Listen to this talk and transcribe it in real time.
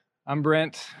I'm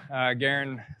Brent.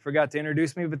 Garen forgot to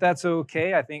introduce me, but that's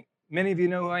okay. I think many of you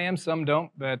know who I am, some don't.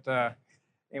 But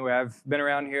anyway, I've been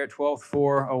around here at 12th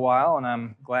for a while, and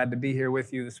I'm glad to be here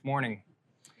with you this morning.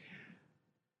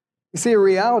 You see, the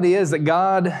reality is that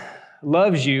God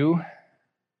loves you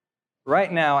right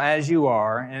now as you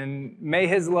are, and may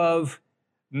His love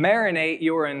marinate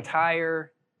your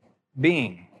entire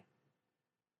being.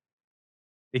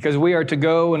 Because we are to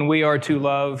go and we are to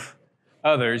love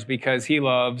others because He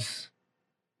loves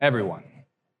everyone.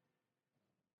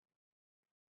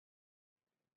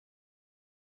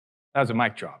 That was a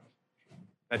mic drop.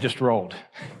 That just rolled.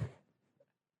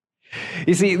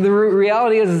 You see, the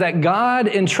reality is that God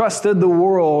entrusted the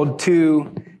world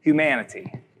to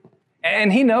humanity.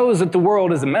 And He knows that the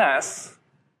world is a mess.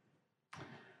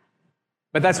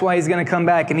 But that's why He's going to come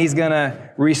back and He's going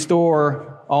to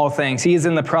restore all things. He is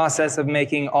in the process of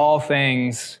making all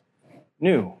things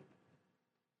new.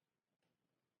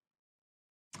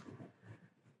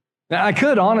 Now, I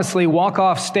could honestly walk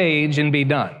off stage and be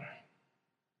done.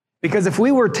 Because if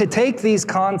we were to take these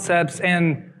concepts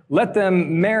and let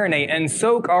them marinate and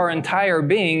soak our entire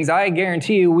beings, I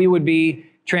guarantee you we would be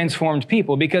transformed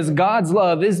people. Because God's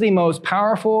love is the most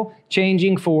powerful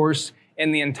changing force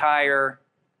in the entire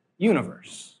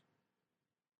universe.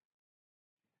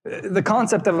 The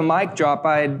concept of a mic drop,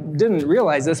 I didn't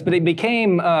realize this, but it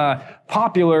became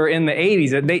popular in the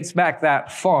 80s. It dates back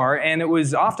that far, and it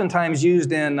was oftentimes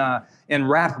used in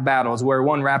rap battles where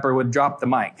one rapper would drop the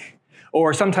mic.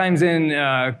 Or sometimes in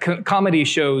comedy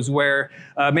shows where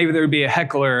maybe there would be a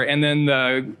heckler, and then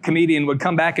the comedian would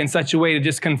come back in such a way to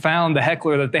just confound the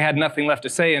heckler that they had nothing left to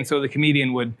say, and so the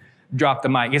comedian would drop the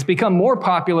mic. It's become more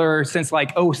popular since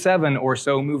like 2007 or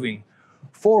so moving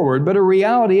forward, but the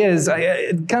reality is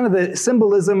kind of the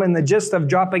symbolism and the gist of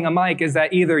dropping a mic is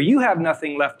that either you have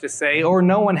nothing left to say or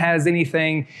no one has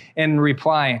anything in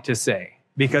reply to say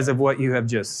because of what you have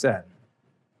just said.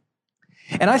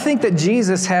 And I think that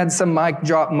Jesus had some mic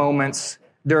drop moments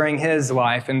during His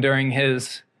life and during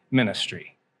His ministry.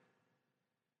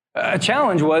 A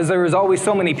challenge was there was always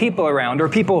so many people around, or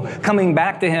people coming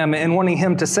back to Him and wanting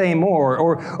Him to say more,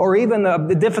 or even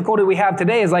the difficulty we have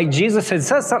today is like Jesus had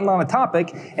said something on a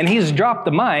topic and He's dropped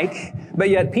the mic, but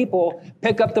yet people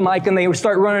pick up the mic and they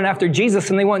start running after Jesus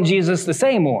and they want Jesus to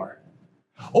say more.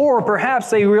 Or perhaps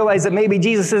they realize that maybe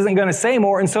Jesus isn't going to say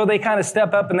more, and so they kind of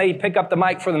step up and they pick up the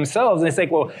mic for themselves and they say,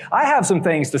 well, I have some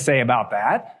things to say about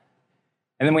that.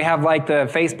 And then we have like the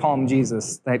facepalm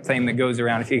Jesus type thing that goes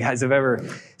around, if you guys have ever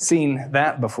seen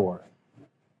that before.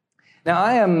 Now,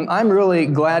 I'm really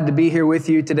glad to be here with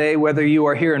you today, whether you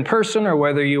are here in person or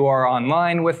whether you are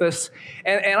online with us.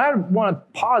 And I want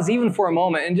to pause even for a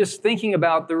moment and just thinking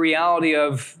about the reality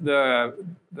of the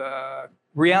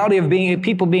reality of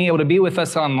people being able to be with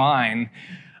us online.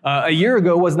 A year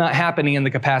ago was not happening in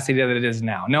the capacity that it is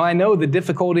now. Now, I know the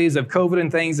difficulties of COVID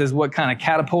and things is what kind of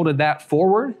catapulted that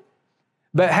forward.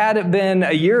 But had it been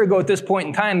a year ago at this point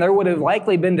in time, there would have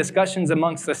likely been discussions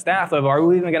amongst the staff of, are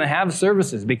we even going to have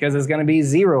services? Because it's going to be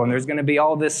zero and there's going to be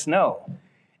all this snow.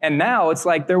 And now it's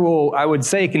like there will, I would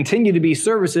say, continue to be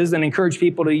services and encourage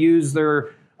people to use their,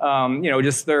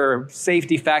 just their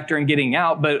safety factor in getting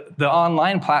out. But the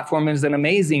online platform is an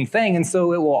amazing thing, and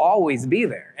so it will always be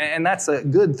there. And that's a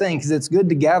good thing because it's good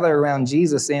to gather around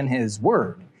Jesus and His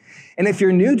Word. And if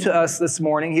you're new to us this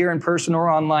morning, here in person or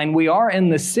online, we are in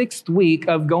the 6th week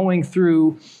of going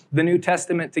through the New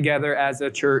Testament together as a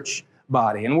church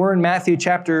body. And we're in Matthew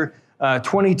chapter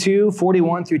 22,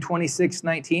 41 through 26,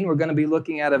 19. We're going to be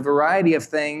looking at a variety of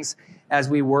things as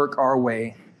we work our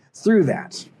way through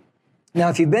that. Now,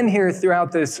 if you've been here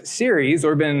throughout this series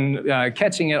or been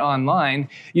catching it online,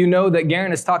 you know that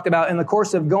Garen has talked about in the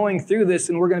course of going through this,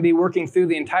 and we're going to be working through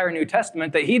the entire New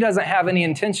Testament, that he doesn't have any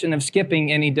intention of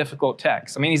skipping any difficult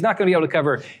texts. I mean, he's not going to be able to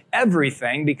cover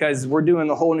everything because we're doing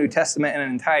the whole New Testament in an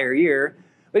entire year,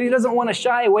 but he doesn't want to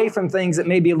shy away from things that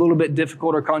may be a little bit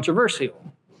difficult or controversial.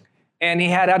 And he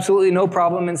had absolutely no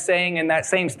problem in saying in that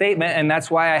same statement, and that's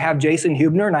why I have Jason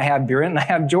Hubner, and I have Buren, and I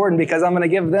have Jordan, because I'm going to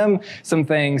give them some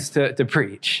things to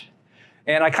preach.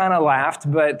 And I kind of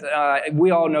laughed, but we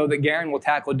all know that Garen will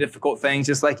tackle difficult things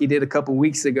just like he did a couple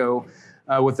weeks ago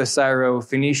with the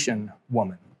Syro-Phoenician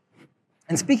woman.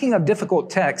 And speaking of difficult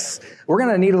texts, we're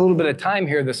going to need a little bit of time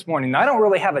here this morning. Now, I don't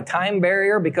really have a time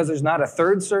barrier because there's not a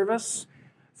third service,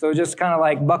 so just kind of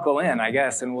like buckle in, I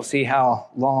guess, and we'll see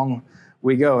how long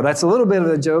we go. That's a little bit of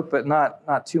a joke, but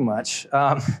not too much.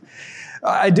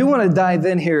 I do want to dive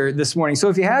in here this morning. So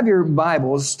if you have your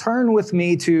Bibles, turn with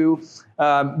me to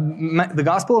the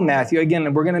Gospel of Matthew.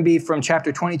 Again, we're going to be from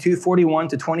chapter 22, 41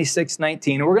 to 26,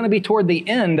 19. And we're going to be toward the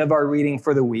end of our reading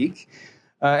for the week.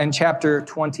 in chapter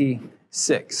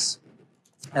 26.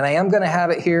 And I am going to have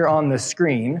it here on the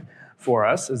screen for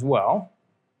us as well.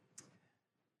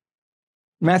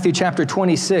 Matthew chapter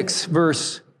 26,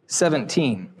 verse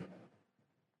 17.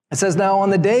 It says, "Now on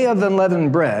the day of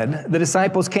unleavened bread, the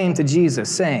disciples came to Jesus,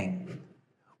 saying,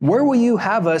 'Where will you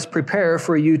have us prepare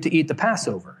for you to eat the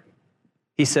Passover?'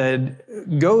 He said,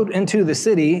 'Go into the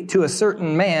city to a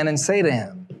certain man and say to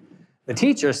him, the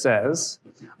teacher says,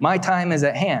 my time is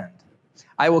at hand.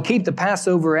 I will keep the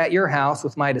Passover at your house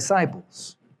with my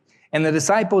disciples.' And the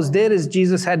disciples did as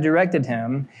Jesus had directed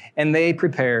him, and they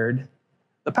prepared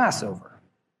the Passover."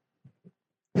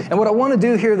 And what I want to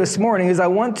do here this morning is I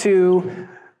want to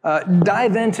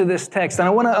dive into this text, and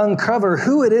I want to uncover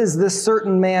who it is, this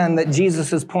certain man that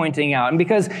Jesus is pointing out. And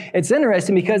because it's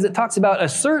interesting, because it talks about a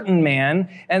certain man,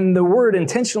 and the word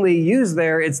intentionally used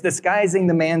there, it's disguising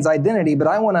the man's identity. But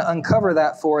I want to uncover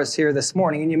that for us here this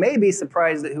morning. And you may be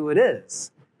surprised at who it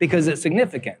is, because it's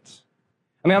significant.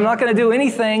 I mean, I'm not going to do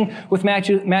anything with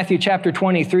Matthew chapter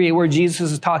 23, where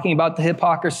Jesus is talking about the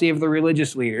hypocrisy of the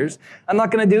religious leaders. I'm not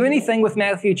going to do anything with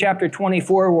Matthew chapter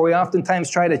 24, where we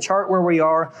oftentimes try to chart where we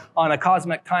are on a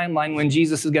cosmic timeline when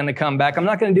Jesus is going to come back. I'm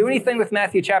not going to do anything with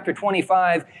Matthew chapter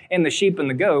 25 and the sheep and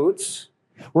the goats.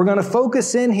 We're going to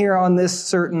focus in here on this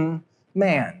certain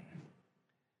man.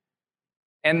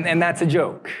 And that's a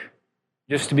joke,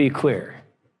 just to be clear.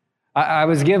 I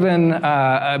was given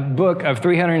a book of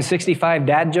 365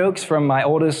 dad jokes from my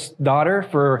oldest daughter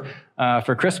for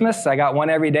Christmas. I got one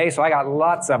every day, so I got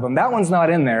lots of them. That one's not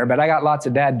in there, but I got lots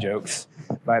of dad jokes,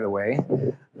 by the way.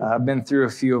 I've been through a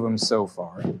few of them so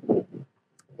far.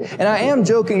 And I am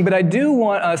joking, but I do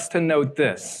want us to note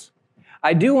this.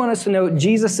 I do want us to note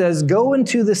Jesus says, "Go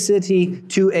into the city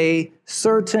to a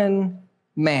certain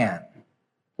man."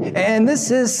 And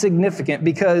this is significant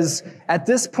because at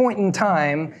this point in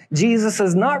time, Jesus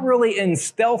is not really in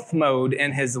stealth mode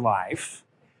in his life,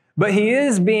 but he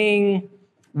is being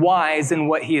wise in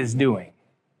what he is doing.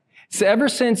 So ever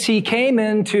since he came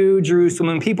into Jerusalem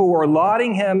and people were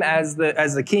lauding him as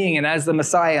the king and as the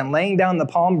Messiah and laying down the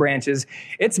palm branches,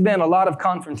 it's been a lot of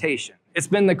confrontation. It's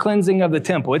been the cleansing of the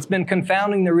temple. It's been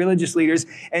confounding the religious leaders.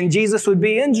 And Jesus would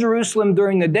be in Jerusalem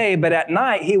during the day, but at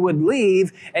night he would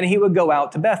leave and he would go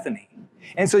out to Bethany.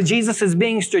 And so Jesus is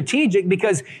being strategic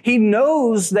because he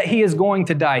knows that he is going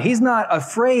to die. He's not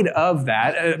afraid of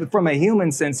that. From a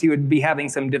human sense, he would be having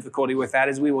some difficulty with that,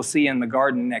 as we will see in the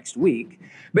garden next week.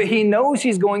 But he knows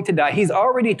he's going to die. He's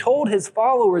already told his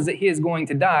followers that he is going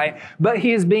to die, but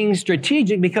he is being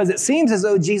strategic because it seems as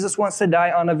though Jesus wants to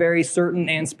die on a very certain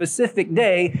and specific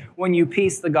day when you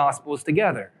piece the Gospels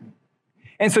together.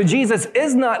 And so Jesus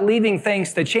is not leaving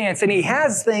things to chance, and he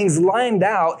has things lined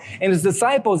out, and his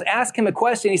disciples ask him a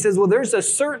question. He says, well, there's a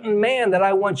certain man that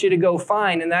I want you to go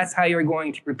find, and that's how you're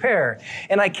going to prepare.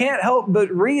 And I can't help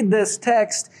but read this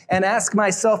text and ask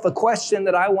myself a question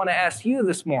that I want to ask you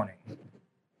this morning.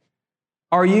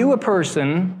 Are you a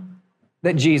person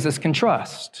that Jesus can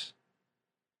trust?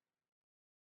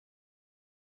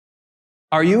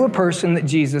 Are you a person that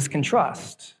Jesus can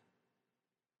trust?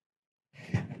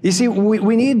 You see,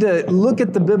 we need to look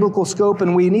at the biblical scope,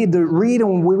 and we need to read,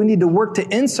 and we need to work to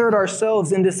insert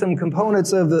ourselves into some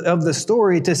components of the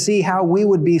story to see how we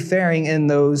would be faring in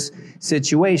those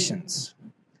situations.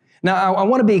 Now, I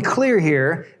want to be clear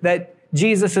here that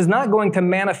Jesus is not going to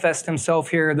manifest himself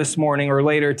here this morning or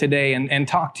later today and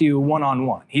talk to you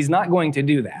one-on-one. He's not going to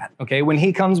do that, okay? When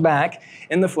he comes back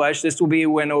in the flesh, this will be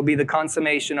when it will be the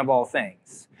consummation of all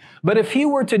things. But if he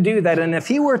were to do that, and if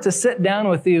he were to sit down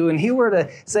with you and he were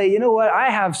to say, you know what, I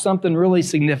have something really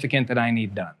significant that I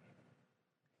need done.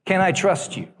 Can I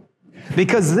trust you?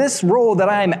 Because this role that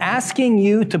I'm asking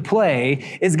you to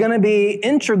play is going to be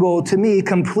integral to me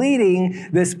completing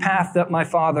this path that my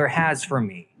Father has for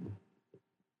me.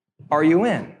 Are you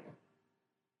in?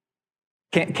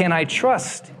 Can I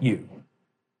trust you?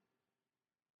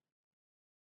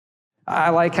 I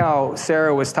like how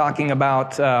Sarah was talking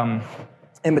about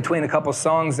in between a couple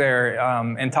songs there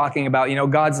and talking about, you know,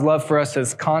 God's love for us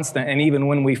is constant, and even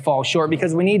when we fall short,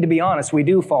 because we need to be honest, we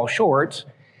do fall short.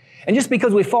 And just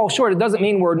because we fall short, it doesn't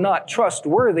mean we're not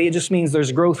trustworthy. It just means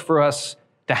there's growth for us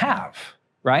to have,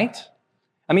 right?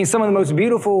 I mean, some of the most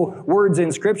beautiful words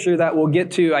in Scripture that we'll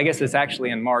get to, I guess it's actually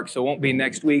in Mark, so it won't be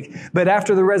next week. But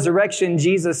after the resurrection,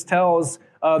 Jesus tells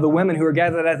the women who are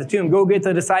gathered at the tomb, go get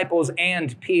the disciples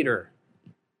and Peter.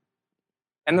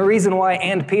 And the reason why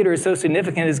and Peter is so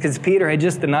significant is because Peter had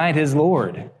just denied his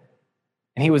Lord,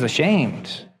 and he was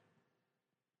ashamed.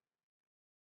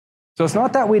 So it's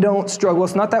not that we don't struggle,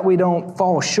 it's not that we don't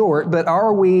fall short, but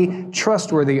are we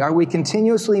trustworthy? Are we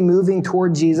continuously moving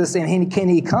toward Jesus, and can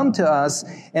He come to us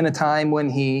in a time when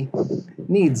He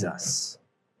needs us?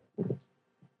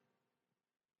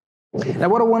 Now,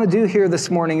 what I want to do here this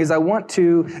morning is I want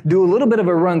to do a little bit of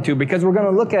a run-through, because we're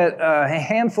going to look at a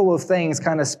handful of things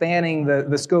kind of spanning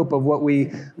the scope of what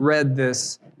we read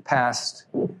this past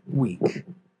week.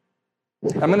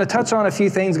 I'm going to touch on a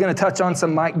few things, going to touch on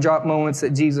some mic drop moments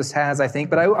that Jesus has, I think,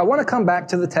 but I want to come back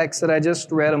to the text that I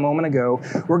just read a moment ago.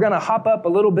 We're going to hop up a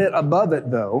little bit above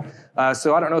it, though,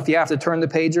 so I don't know if you have to turn the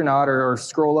page or not, or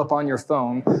scroll up on your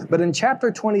phone, but in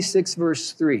chapter 26,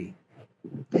 verse 3,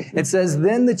 it says,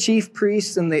 "Then the chief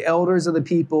priests and the elders of the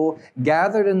people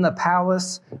gathered in the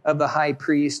palace of the high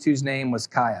priest, whose name was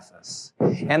Caiaphas,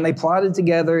 and they plotted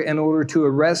together in order to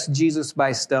arrest Jesus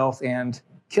by stealth and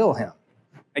kill him."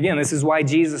 Again, this is why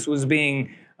Jesus was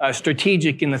being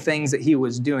strategic in the things that he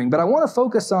was doing. But I want to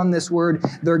focus on this word,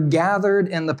 they're gathered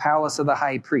in the palace of the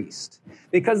high priest,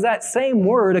 because that same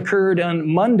word occurred on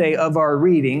Monday of our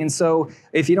reading. And so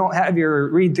if you don't have your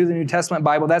read through the New Testament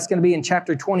Bible, that's going to be in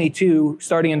chapter 22,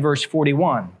 starting in verse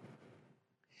 41.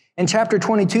 In chapter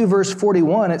 22, verse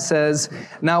 41, it says,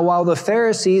 "Now while the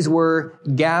Pharisees were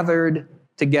gathered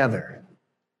together."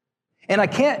 And I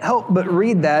can't help but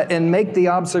read that and make the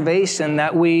observation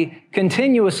that we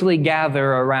continuously gather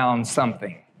around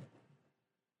something,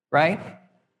 right?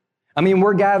 I mean,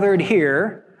 we're gathered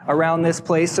here around this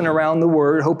place and around the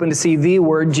Word, hoping to see the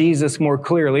Word, Jesus, more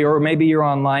clearly, or maybe you're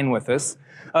online with us.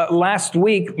 Last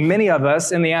week, many of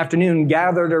us in the afternoon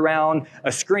gathered around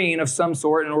a screen of some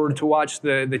sort in order to watch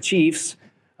the Chiefs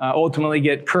ultimately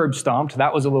get curb stomped.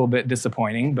 That was a little bit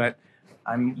disappointing, but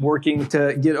I'm working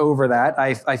to get over that.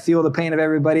 I feel the pain of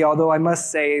everybody, although I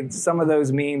must say some of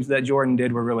those memes that Jordan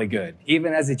did were really good.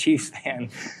 Even as a Chiefs fan,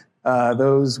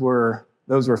 those were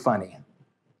funny.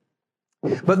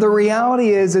 But the reality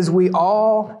is we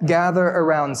all gather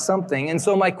around something. And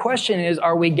so my question is,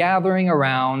 are we gathering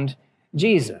around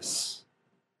Jesus?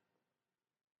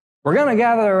 We're going to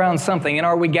gather around something, and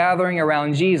are we gathering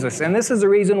around Jesus? And this is the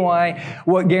reason why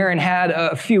what Garen had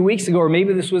a few weeks ago, or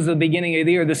maybe this was the beginning of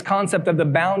the year, this concept of the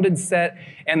bounded set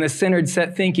and the centered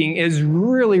set thinking is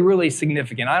really, really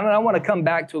significant. I want to come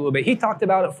back to a little bit. He talked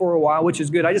about it for a while, which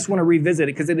is good. I just want to revisit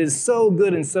it because it is so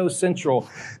good and so central.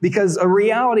 Because a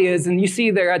reality is, and you see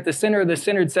there at the center of the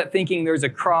centered set thinking, there's a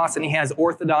cross, and he has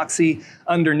orthodoxy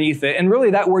underneath it. And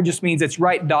really that word just means it's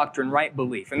right doctrine, right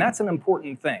belief. And that's an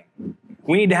important thing.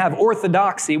 We need to have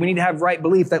orthodoxy. We need to have right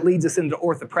belief that leads us into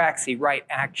orthopraxy, right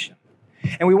action.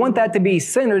 And we want that to be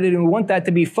centered, and we want that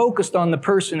to be focused on the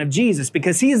person of Jesus,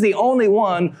 because he is the only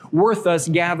one worth us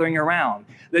gathering around.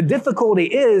 The difficulty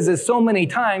is so many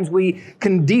times we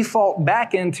can default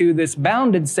back into this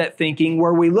bounded set thinking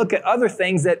where we look at other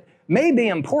things that may be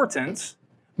important,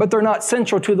 but they're not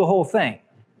central to the whole thing.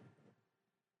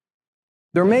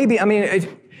 There may be,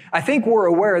 I think we're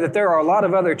aware that there are a lot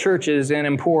of other churches in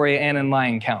Emporia and in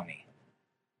Lyon County.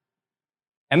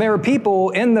 And there are people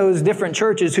in those different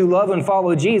churches who love and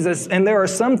follow Jesus, and there are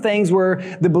some things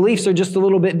where the beliefs are just a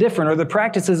little bit different, or the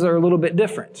practices are a little bit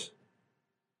different.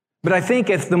 But I think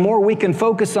if the more we can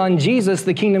focus on Jesus,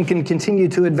 the kingdom can continue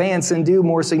to advance and do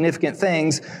more significant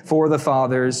things for the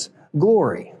Father's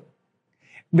glory.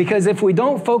 Because if we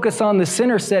don't focus on the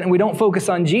center set and we don't focus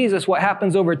on Jesus, what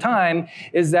happens over time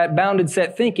is that bounded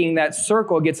set thinking, that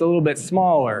circle gets a little bit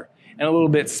smaller and a little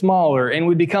bit smaller. And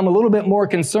we become a little bit more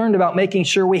concerned about making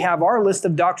sure we have our list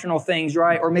of doctrinal things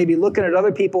right, or maybe looking at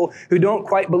other people who don't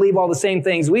quite believe all the same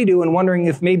things we do and wondering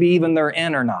if maybe even they're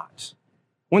in or not.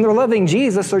 When they're loving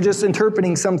Jesus, they're just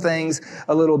interpreting some things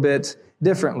a little bit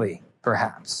differently,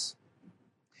 perhaps.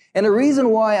 And the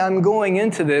reason why I'm going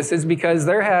into this is because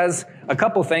there has a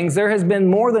couple things. There has been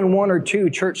more than one or two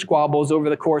church squabbles over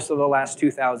the course of the last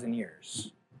 2,000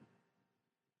 years.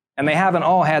 And they haven't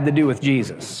all had to do with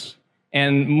Jesus.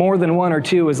 And more than one or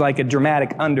two is like a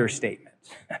dramatic understatement.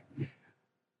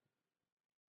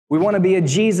 We want to be a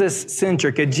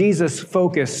Jesus-centric, a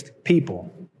Jesus-focused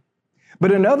people.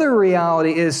 But another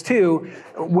reality is, too,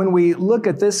 when we look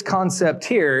at this concept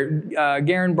here,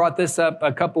 Garen brought this up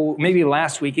maybe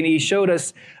last week, and he showed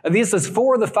us, this is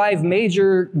 4 of the 5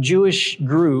 major Jewish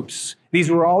groups. These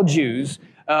were all Jews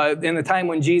in the time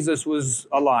when Jesus was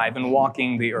alive and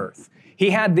walking the earth.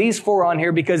 He had these 4 on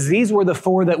here because these were the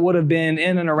 4 that would have been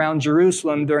in and around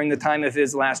Jerusalem during the time of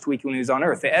his last week when he was on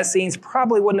earth. The Essenes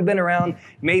probably wouldn't have been around.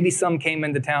 Maybe some came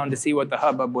into town to see what the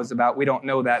hubbub was about. We don't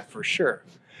know that for sure.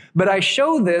 But I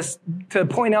show this to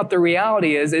point out the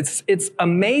reality is it's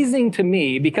amazing to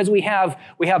me because we have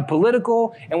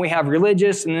political and we have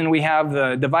religious and then we have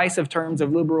the divisive terms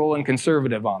of liberal and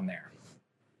conservative on there.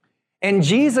 And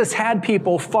Jesus had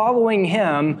people following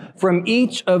him from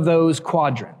each of those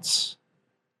quadrants.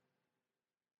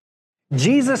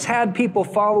 Jesus had people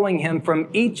following him from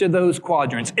each of those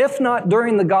quadrants. If not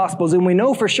during the Gospels, and we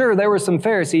know for sure there were some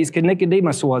Pharisees, because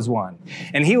Nicodemus was one.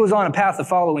 And he was on a path of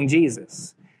following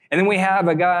Jesus. And then we have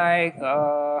a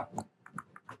guy,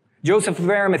 Joseph of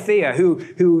Arimathea,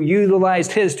 who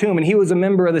utilized his tomb, and he was a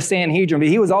member of the Sanhedrin, but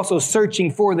he was also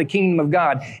searching for the kingdom of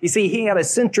God. You see, he had a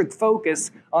centric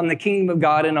focus on the kingdom of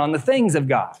God and on the things of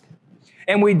God.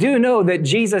 And we do know that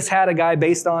Jesus had a guy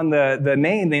based on the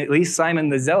name, at least Simon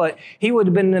the Zealot. He would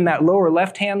have been in that lower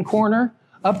left-hand corner,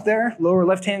 up there, lower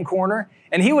left-hand corner,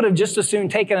 and he would have just as soon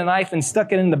taken a knife and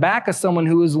stuck it in the back of someone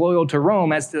who was loyal to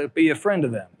Rome as to be a friend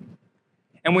of them.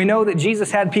 And we know that Jesus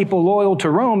had people loyal to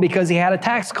Rome because he had a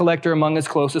tax collector among his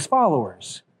closest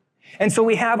followers. And so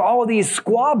we have all these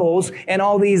squabbles and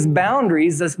all these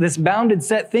boundaries, this bounded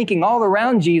set thinking all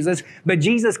around Jesus, but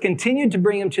Jesus continued to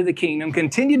bring them to the kingdom,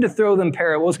 continued to throw them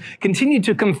parables, continued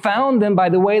to confound them by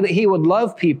the way that he would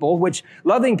love people, which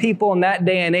loving people in that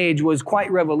day and age was quite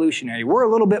revolutionary. We're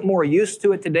a little bit more used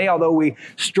to it today, although we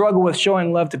struggle with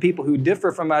showing love to people who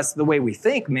differ from us the way we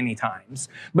think many times.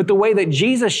 But the way that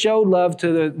Jesus showed love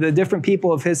to the different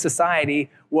people of his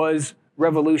society was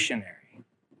revolutionary.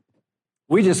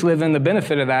 We just live in the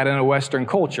benefit of that in a Western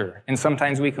culture, and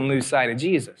sometimes we can lose sight of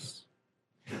Jesus.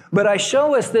 But I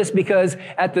show us this because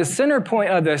at the center point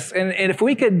of this, and if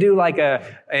we could do like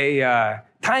a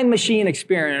time machine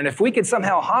experiment, if we could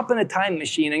somehow hop in a time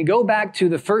machine and go back to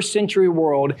the first century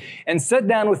world and sit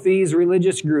down with these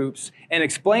religious groups and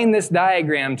explain this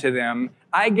diagram to them,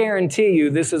 I guarantee you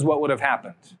this is what would have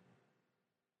happened.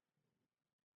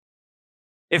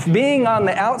 If being on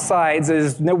the outsides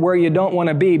is where you don't want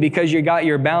to be because you got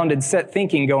your bounded set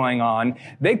thinking going on,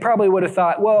 they probably would have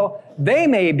thought, well, they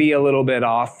may be a little bit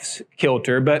off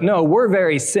kilter, but no, we're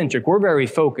very centric. We're very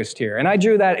focused here. And I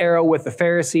drew that arrow with the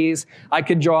Pharisees. I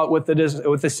could draw it with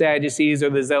the Sadducees or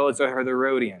the Zealots or the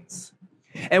Herodians.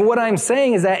 And what I'm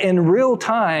saying is that in real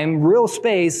time, real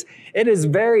space, it is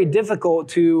very difficult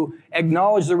to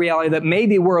acknowledge the reality that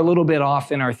maybe we're a little bit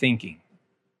off in our thinking.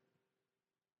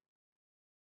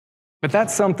 But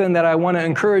that's something that I want to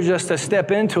encourage us to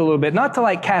step into a little bit, not to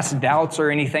like cast doubts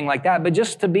or anything like that, but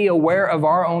just to be aware of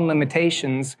our own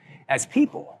limitations as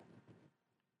people.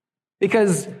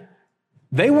 Because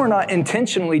they were not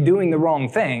intentionally doing the wrong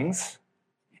things.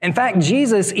 In fact,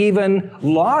 Jesus even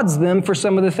lauds them for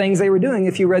some of the things they were doing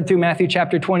if you read through Matthew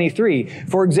chapter 23.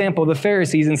 For example, the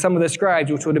Pharisees and some of the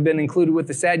scribes, which would have been included with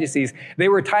the Sadducees, they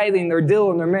were tithing their dill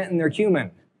and their mint and their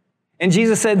cumin. And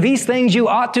Jesus said, these things you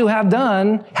ought to have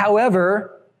done.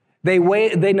 However, they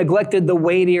neglected the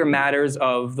weightier matters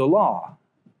of the law.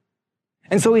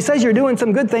 And so he says you're doing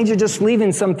some good things, you're just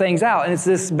leaving some things out. And it's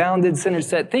this bounded, center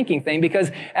set thinking thing, because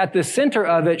at the center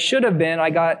of it should have been, I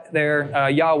got there,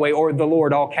 Yahweh or the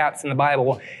Lord, all caps in the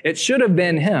Bible. It should have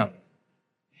been him.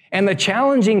 And the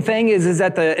challenging thing is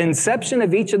at the inception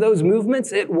of each of those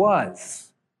movements, it was.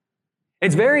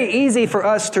 It's very easy for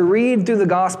us to read through the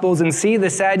Gospels and see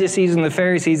the Sadducees and the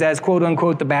Pharisees as quote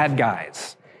unquote the bad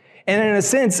guys. And in a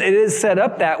sense, it is set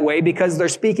up that way because they're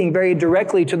speaking very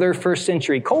directly to their first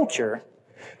century culture.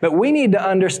 But we need to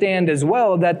understand as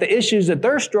well that the issues that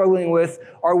they're struggling with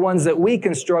are ones that we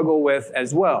can struggle with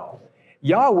as well.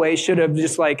 Yahweh should have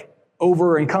just like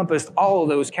over-encompassed all of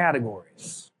those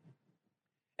categories.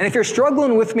 And if you're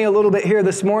struggling with me a little bit here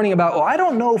this morning about, I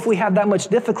don't know if we have that much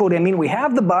difficulty. I mean, we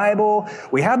have the Bible,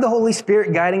 we have the Holy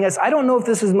Spirit guiding us. I don't know if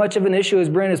this is much of an issue as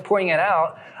Brent is pointing it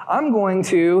out. I'm going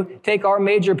to take our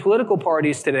major political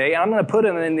parties today and I'm going to put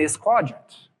them in this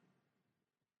quadrant.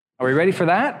 Are we ready for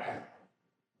that?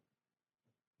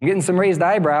 I'm getting some raised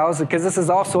eyebrows because this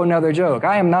is also another joke.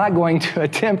 I am not going to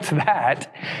attempt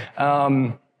that.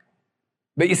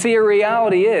 But you see, a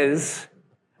reality is,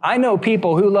 I know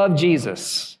people who love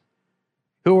Jesus,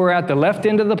 who are at the left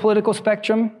end of the political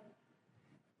spectrum,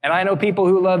 and I know people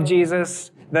who love Jesus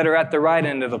that are at the right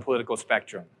end of the political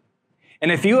spectrum.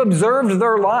 And if you observed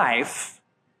their life,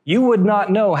 you would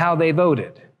not know how they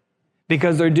voted,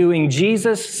 because they're doing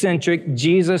Jesus-centric,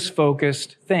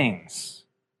 Jesus-focused things.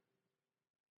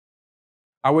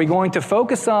 Are we going to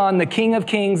focus on the King of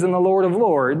Kings and the Lord of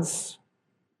Lords,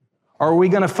 or are we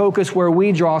going to focus where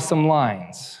we draw some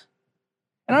lines?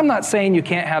 And I'm not saying you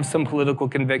can't have some political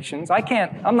convictions.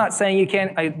 I'm not saying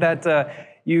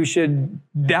you should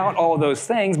doubt all those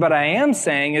things, but I am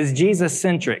saying, is Jesus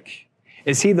centric?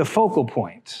 Is he the focal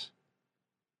point?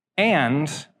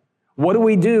 And What do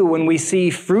we do when we see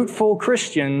fruitful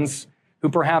Christians who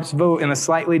perhaps vote in a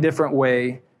slightly different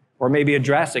way, or maybe a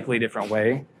drastically different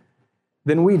way,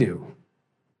 than we do?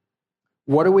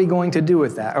 What are we going to do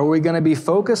with that? Are we going to be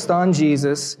focused on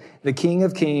Jesus, the King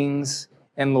of Kings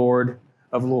and Lord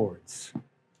of Lords?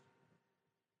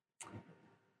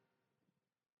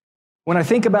 When I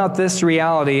think about this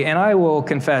reality, and I will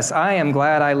confess, I am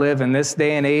glad I live in this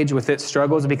day and age with its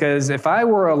struggles, because if I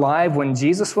were alive when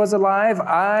Jesus was alive,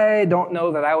 I don't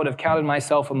know that I would have counted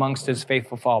myself amongst his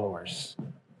faithful followers.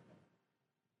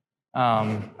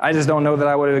 I just don't know that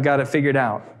I would have got it figured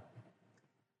out.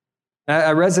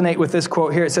 I resonate with this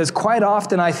quote here. It says, "Quite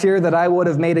often I fear that I would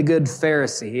have made a good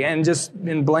Pharisee," and just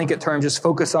in blanket terms, just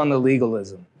focus on the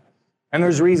legalism. And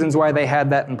there's reasons why they had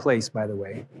that in place, by the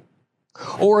way.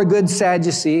 Or a good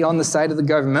Sadducee on the side of the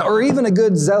government, or even a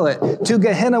good zealot to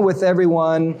Gehenna with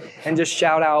everyone and just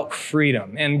shout out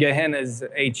freedom. And Gehenna is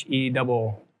H-E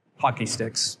double hockey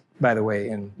sticks, by the way,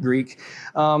 in Greek.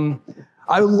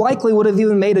 I likely would have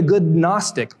even made a good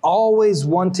Gnostic, always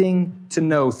wanting to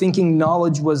know, thinking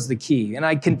knowledge was the key. And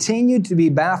I continued to be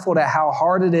baffled at how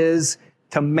hard it is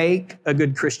to make a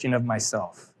good Christian of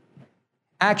myself.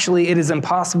 Actually, it is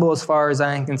impossible as far as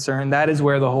I am concerned. That is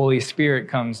where the Holy Spirit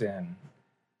comes in.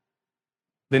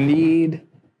 The need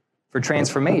for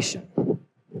transformation.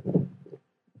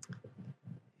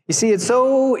 You see, it's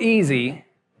so easy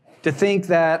to think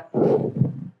that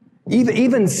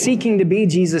even seeking to be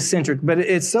Jesus-centric, but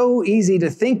it's so easy to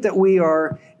think that we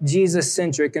are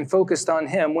Jesus-centric and focused on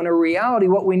him, when in reality,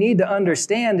 what we need to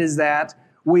understand is that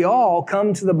we all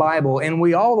come to the Bible and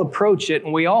we all approach it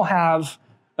and we all have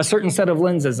a certain set of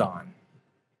lenses on.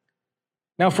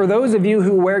 Now, for those of you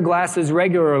who wear glasses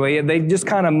regularly, they just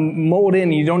kind of mold in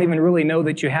and you don't even really know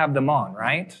that you have them on,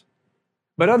 right?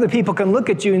 But other people can look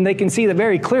at you and they can see that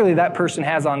very clearly that person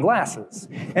has on glasses.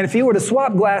 And if you were to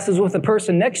swap glasses with the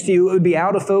person next to you, it would be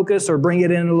out of focus or bring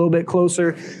it in a little bit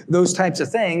closer, those types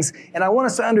of things. And I want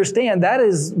us to understand that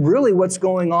is really what's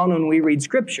going on when we read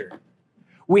Scripture.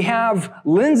 We have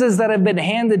lenses that have been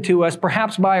handed to us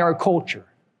perhaps by our culture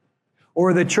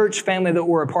or the church family that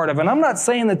we're a part of. And I'm not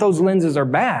saying that those lenses are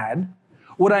bad.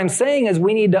 What I'm saying is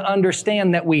we need to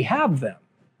understand that we have them.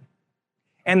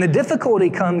 And the difficulty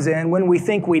comes in when we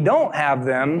think we don't have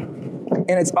them,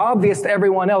 and it's obvious to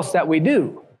everyone else that we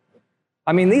do.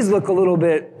 I mean, these look a little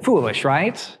bit foolish,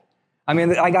 right? I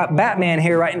mean, I got Batman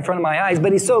here right in front of my eyes,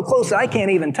 but he's so close that I can't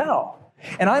even tell.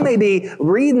 And I may be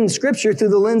reading Scripture through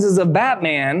the lenses of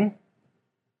Batman,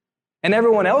 and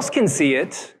everyone else can see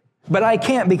it, but I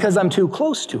can't because I'm too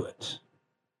close to it.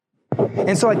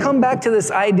 And so I come back to this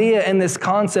idea and this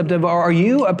concept of, are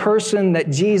you a person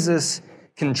that Jesus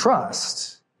can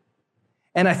trust?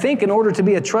 And I think in order to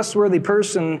be a trustworthy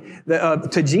person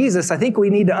to Jesus, I think we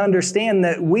need to understand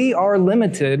that we are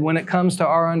limited when it comes to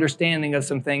our understanding of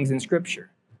some things in Scripture.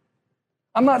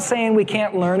 I'm not saying we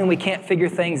can't learn and we can't figure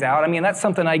things out. I mean, that's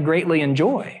something I greatly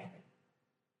enjoy.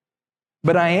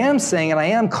 But I am saying, and I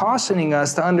am cautioning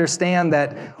us to understand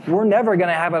that we're never going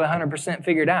to have it 100%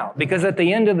 figured out. Because at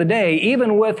the end of the day,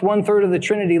 even with 1/3 of the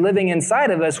Trinity living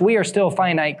inside of us, we are still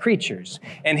finite creatures.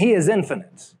 And He is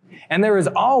infinite. And there is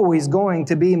always going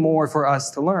to be more for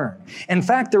us to learn. In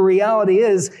fact, the reality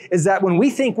is that when we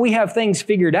think we have things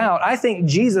figured out, I think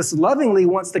Jesus lovingly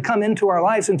wants to come into our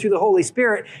lives and through the Holy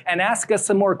Spirit and ask us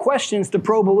some more questions to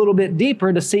probe a little bit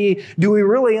deeper to see, do we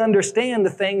really understand the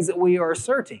things that we are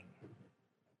asserting?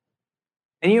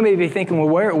 And you may be thinking,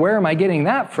 well, where am I getting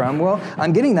that from? Well,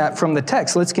 I'm getting that from the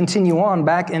text. Let's continue on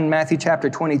back in Matthew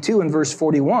chapter 22 and verse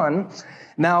 41.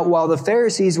 Now, while the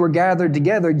Pharisees were gathered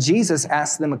together, Jesus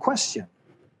asked them a question,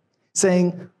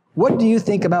 saying, "What do you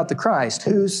think about the Christ?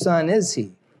 Whose son is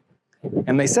he?"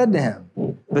 And they said to him,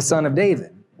 "The son of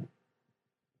David."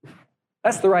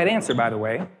 That's the right answer, by the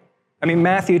way. I mean,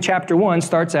 Matthew chapter 1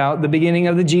 starts out the beginning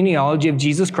of the genealogy of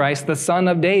Jesus Christ, the son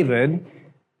of David,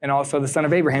 and also the son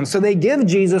of Abraham. So they give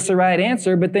Jesus the right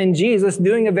answer, but then Jesus,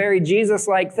 doing a very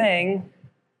Jesus-like thing,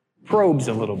 probes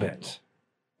a little bit.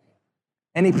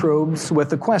 And he probes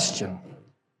with a question.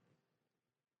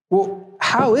 Well,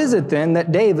 how is it then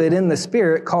that David in the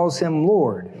Spirit calls him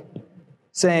Lord,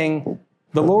 saying,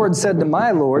 "The Lord said to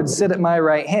my Lord, sit at my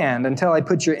right hand until I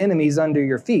put your enemies under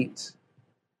your feet"?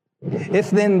 If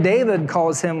then David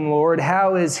calls him Lord,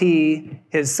 how is he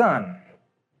his son?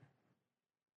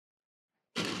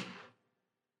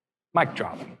 Mic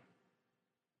drop.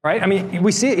 Right? I mean,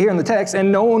 we see it here in the text,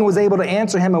 and no one was able to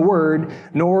answer him a word,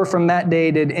 nor from that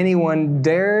day did anyone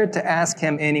dare to ask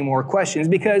him any more questions,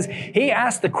 because he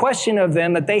asked the question of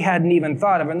them that they hadn't even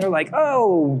thought of, and they're like,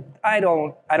 "Oh, I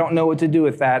don't know what to do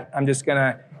with that. I'm just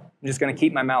gonna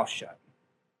keep my mouth shut."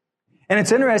 And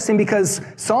it's interesting because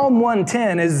Psalm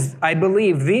 110 is, I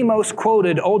believe, the most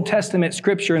quoted Old Testament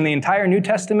scripture in the entire New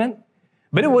Testament,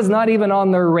 but it was not even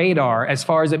on their radar as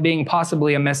far as it being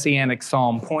possibly a messianic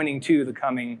psalm pointing to the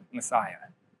coming Messiah.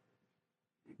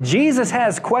 Jesus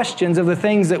has questions of the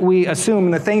things that we assume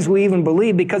and the things we even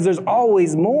believe because there's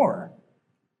always more.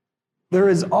 There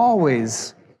is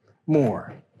always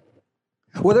more.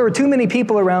 Well, there were too many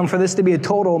people around for this to be a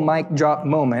total mic drop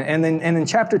moment. And in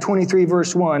chapter 23,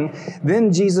 verse 1,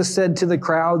 then Jesus said to the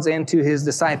crowds and to his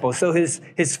disciples. So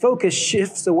his focus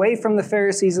shifts away from the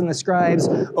Pharisees and the scribes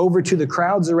over to the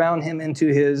crowds around him and to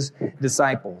his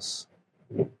disciples.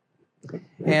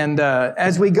 And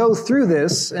as we go through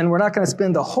this, and we're not going to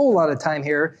spend a whole lot of time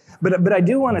here, but I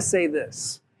do want to say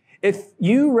this. If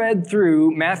you read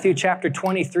through Matthew chapter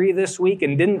 23 this week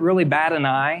and didn't really bat an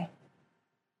eye,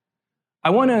 I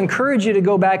want to encourage you to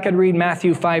go back and read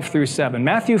Matthew 5 through 7.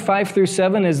 Matthew 5 through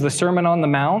 7 is the Sermon on the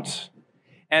Mount.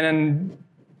 And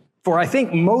for I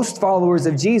think most followers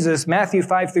of Jesus, Matthew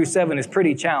 5 through 7 is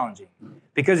pretty challenging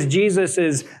because Jesus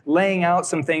is laying out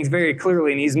some things very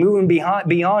clearly and he's moving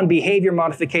beyond behavior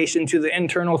modification to the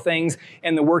internal things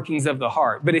and the workings of the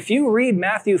heart. But if you read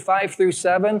Matthew 5 through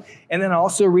 7 and then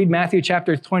also read Matthew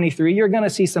chapter 23, you're going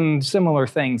to see some similar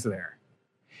things there.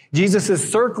 Jesus is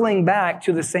circling back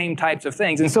to the same types of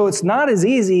things. And so it's not as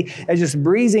easy as just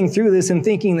breezing through this and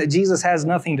thinking that Jesus has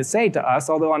nothing to say to us,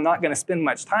 although I'm not going to spend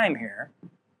much time here.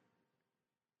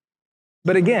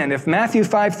 But again, if Matthew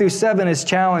 5 through 7 is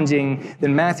challenging,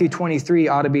 then Matthew 23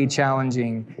 ought to be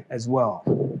challenging as well.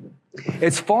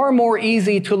 It's far more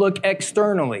easy to look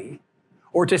externally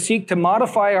or to seek to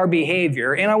modify our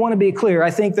behavior. And I want to be clear,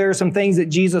 I think there are some things that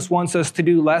Jesus wants us to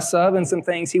do less of and some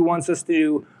things he wants us to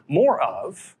do more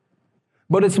of.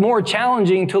 But it's more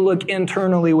challenging to look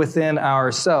internally within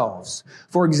ourselves.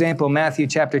 For example, Matthew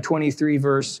chapter 23,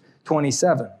 verse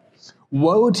 27.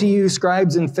 Woe to you,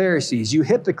 scribes and Pharisees, you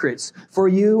hypocrites, for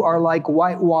you are like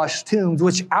whitewashed tombs,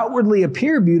 which outwardly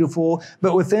appear beautiful,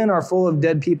 but within are full of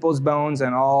dead people's bones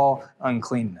and all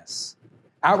uncleanness.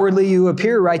 Outwardly you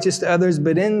appear righteous to others,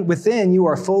 but within you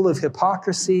are full of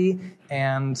hypocrisy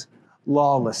and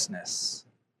lawlessness.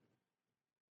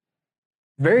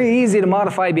 Very easy to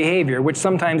modify behavior, which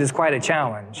sometimes is quite a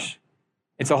challenge.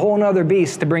 It's a whole other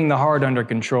beast to bring the heart under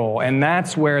control. And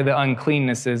that's where the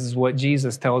uncleanness is what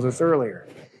Jesus tells us earlier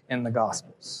in the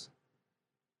Gospels.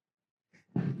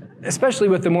 Especially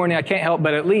with the morning, I can't help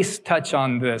but at least touch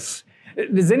on this.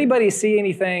 Does anybody see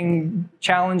anything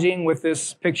challenging with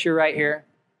this picture right here?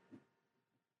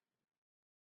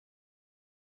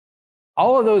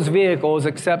 All of those vehicles,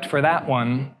 except for that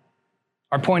one,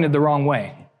 are pointed the wrong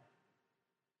way.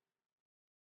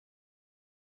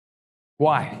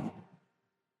 Why?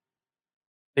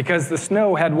 Because the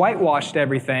snow had whitewashed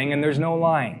everything and there's no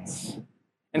lines.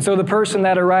 And so the person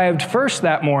that arrived first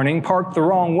that morning parked the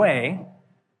wrong way,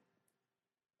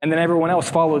 and then everyone else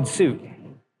followed suit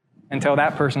until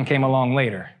that person came along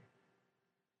later.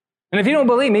 And if you don't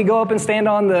believe me, go up and stand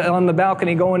on the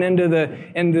balcony going into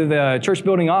the church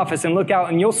building office and look out,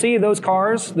 and you'll see those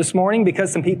cars this morning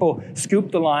because some people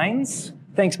scooped the lines.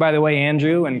 Thanks, by the way,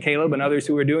 Andrew and Caleb and others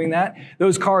who are doing that.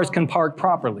 Those cars can park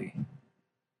properly.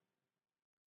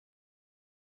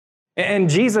 And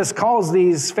Jesus calls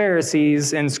these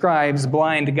Pharisees and scribes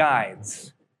blind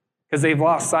guides because they've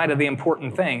lost sight of the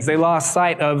important things. They lost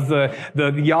sight of the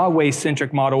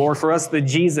Yahweh-centric model, or for us, the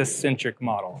Jesus-centric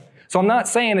model. So I'm not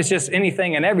saying it's just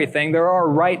anything and everything. There are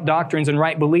right doctrines and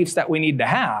right beliefs that we need to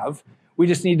have. We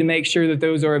just need to make sure that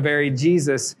those are a very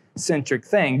Jesus-centric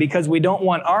thing because we don't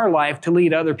want our life to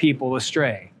lead other people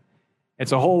astray.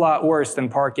 It's a whole lot worse than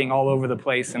parking all over the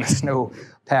place in a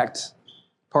snow-packed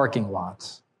parking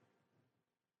lot.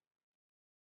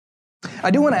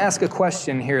 I do want to ask a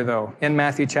question here, though, in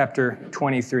Matthew chapter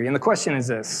 23. And the question is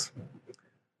this.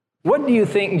 What do you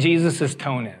think Jesus'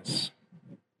 tone is?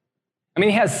 I mean,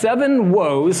 he has 7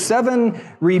 woes, 7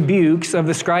 rebukes of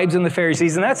the scribes and the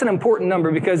Pharisees, and that's an important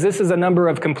number because this is a number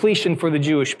of completion for the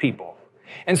Jewish people.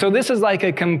 And so this is like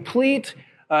a complete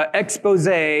expose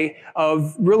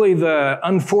of really the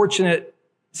unfortunate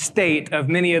state of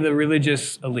many of the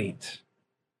religious elite.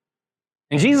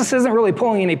 And Jesus isn't really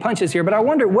pulling any punches here, but I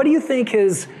wonder, what do you think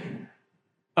his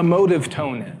emotive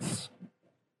tone is?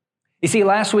 You see,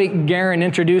 last week, Garen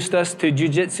introduced us to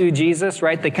Jiu-Jitsu Jesus,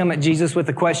 right? They come at Jesus with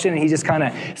a question, and he just kind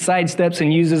of sidesteps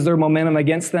and uses their momentum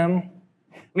against them.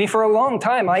 I mean, for a long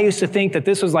time, I used to think that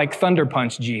this was like Thunder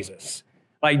Punch Jesus.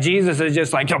 Like Jesus is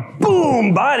just like,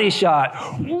 boom, body shot,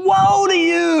 woe to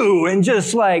you, and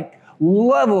just like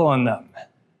leveling them.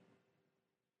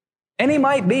 And he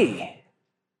might be.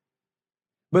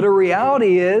 But a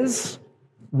reality is,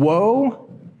 woe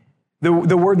The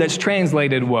word that's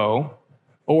translated woe,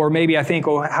 or maybe I think,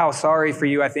 oh, how sorry for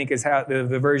you, I think is how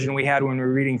the version we had when we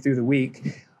were reading through the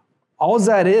week. All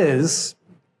that is,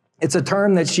 it's a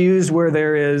term that's used where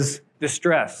there is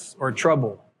distress or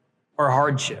trouble or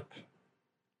hardship.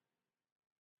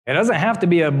 It doesn't have to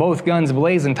be a both guns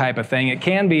blazing type of thing. It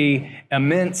can be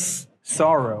immense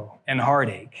sorrow and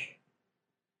heartache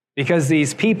because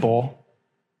these people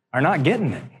are not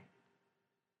getting it.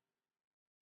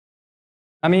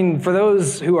 I mean, for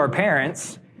those who are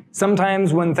parents,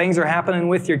 sometimes when things are happening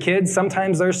with your kids,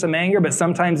 sometimes there's some anger, but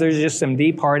sometimes there's just some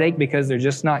deep heartache because they're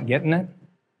just not getting it.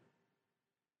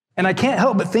 And I can't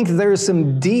help but think that there is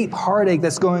some deep heartache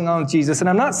that's going on with Jesus. And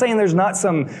I'm not saying there's not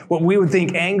some, what we would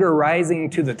think, anger rising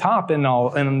to the top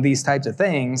in these types of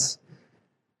things.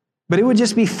 But it would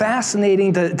just be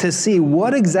fascinating to see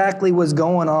what exactly was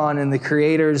going on in the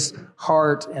Creator's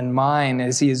heart and mind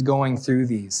as he is going through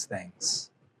these things.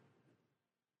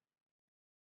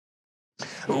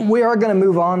 We are going to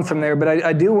move on from there, but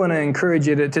I do want to encourage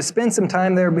you to spend some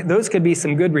time there. Those could be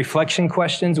some good reflection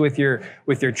questions with your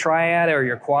triad or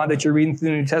your quad that you're reading through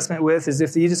the New Testament with, as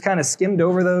if you just kind of skimmed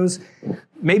over those.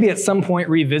 Maybe at some point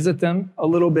revisit them a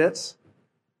little bit.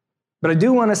 But I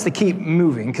do want us to keep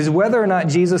moving, because whether or not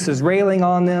Jesus is railing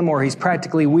on them or he's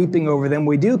practically weeping over them,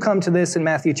 we do come to this in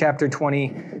Matthew chapter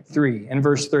 23 and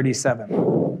verse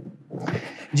 37.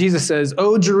 Jesus says,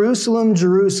 "O Jerusalem,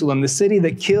 Jerusalem, the city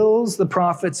that kills the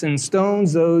prophets and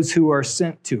stones those who are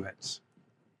sent to it.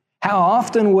 How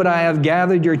often would I have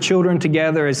gathered your children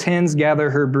together as hens gather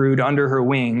her brood under her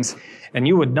wings, and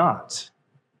you would not.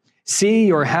 See,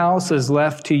 your house is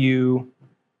left to you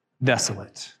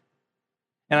desolate."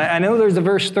 And I know there's a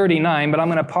verse 39, but I'm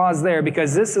going to pause there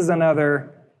because this is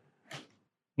another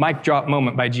mic drop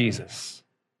moment by Jesus.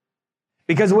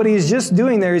 Because what he's just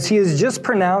doing there is he is just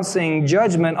pronouncing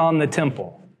judgment on the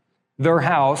temple. Their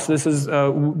house, this is a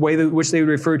way which they would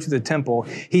refer to the temple,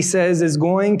 he says is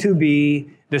going to be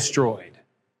destroyed.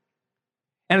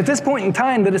 And at this point in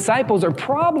time, the disciples are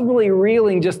probably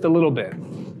reeling just a little bit.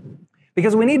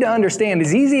 Because we need to understand,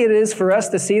 as easy it is for us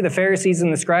to see the Pharisees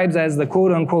and the scribes as the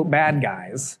quote-unquote bad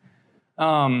guys,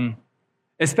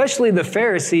 especially the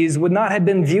Pharisees would not have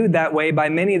been viewed that way by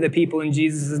many of the people in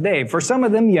Jesus' day. For some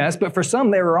of them, yes, but for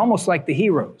some, they were almost like the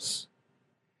heroes.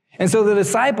 And so the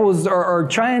disciples are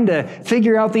trying to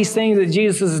figure out these things that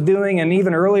Jesus is doing. And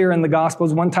even earlier in the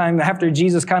Gospels, one time after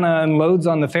Jesus kind of unloads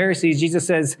on the Pharisees, Jesus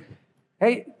says,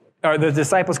 hey, or the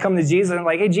disciples come to Jesus and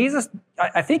like, hey, Jesus,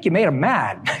 I think you made them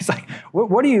mad. It's like,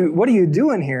 what are you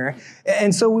doing here?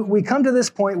 And so we come to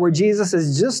this point where Jesus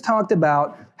has just talked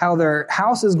about how their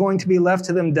house is going to be left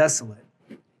to them desolate.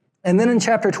 And then in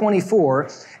chapter 24,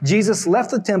 Jesus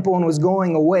left the temple and was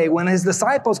going away when his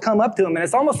disciples come up to him. And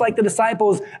it's almost like the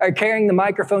disciples are carrying the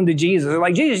microphone to Jesus. They're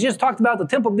like, Jesus, you just talked about the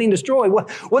temple being destroyed.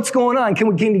 What's going on? Can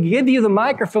we give you the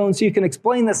microphone so you can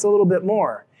explain this a little bit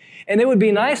more? And it would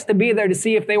be nice to be there to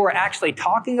see if they were actually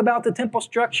talking about the temple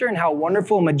structure and how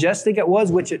wonderful and majestic it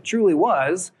was, which it truly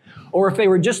was, or if they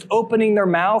were just opening their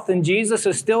mouth and Jesus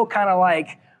is still kind of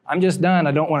like, I'm just done.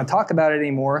 I don't want to talk about it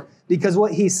anymore. Because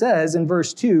what he says in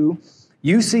verse 2,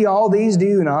 you see all these, do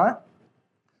you not?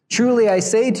 Truly I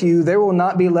say to you, there will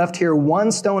not be left here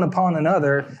one stone upon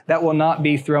another that will not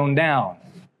be thrown down.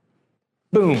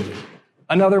 Boom.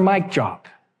 Another mic drop.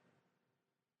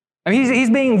 I mean, he's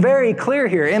being very clear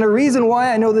here. And a reason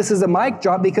why I know this is a mic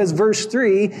drop, because verse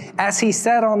 3, as he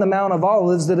sat on the Mount of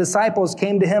Olives, the disciples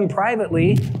came to him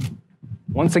privately,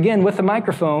 once again with the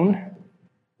microphone,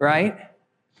 right?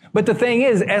 But the thing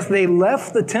is, as they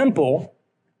left the temple,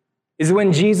 is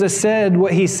when Jesus said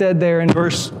what he said there in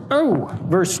verse 2.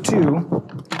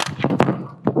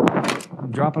 I'm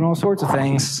dropping all sorts of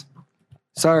things.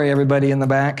 Sorry, everybody in the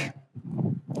back.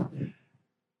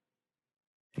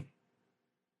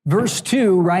 Verse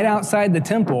 2, right outside the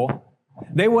temple,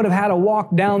 they would have had to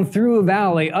walk down through a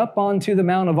valley up onto the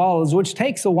Mount of Olives, which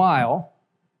takes a while,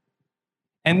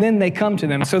 and then they come to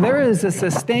them. So there is a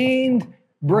sustained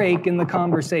break in the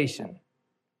conversation.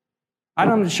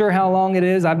 I'm not sure how long it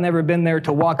is. I've never been there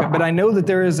to walk it, but I know that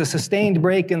there is a sustained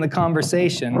break in the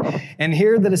conversation. And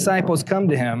here the disciples come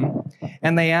to him,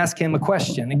 and they ask him a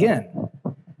question. Again,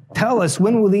 tell us,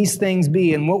 when will these things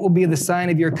be, and what will be the sign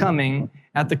of your coming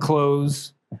at the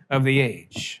close of the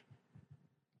age?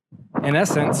 In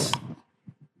essence,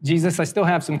 Jesus, I still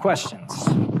have some questions.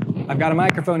 I've got a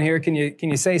microphone here. Can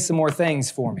you say some more things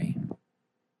for me?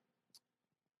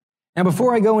 Now,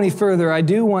 before I go any further, I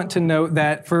do want to note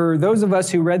that for those of us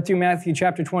who read through Matthew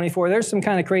chapter 24, there's some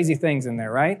kind of crazy things in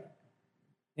there, right?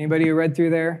 Anybody who read through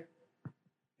there?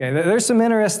 Okay, there's some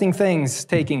interesting things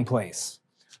taking place.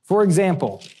 For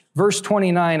example, verse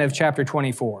 29 of chapter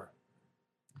 24.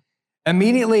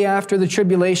 Immediately after the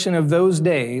tribulation of those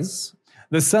days,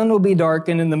 the sun will be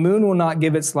darkened and the moon will not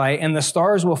give its light and the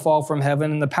stars will fall from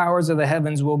heaven and the powers of the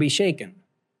heavens will be shaken.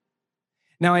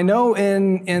 Now, I know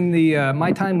in the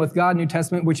My Time with God New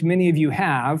Testament, which many of you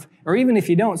have, or even if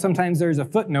you don't, sometimes there's a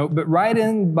footnote, but right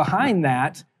in behind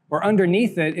that, or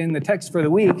underneath it in the text for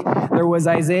the week, there was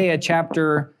Isaiah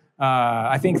chapter,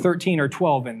 I think 13 or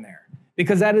 12 in there,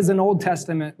 because that is an Old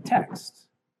Testament text.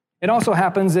 It also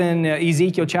happens in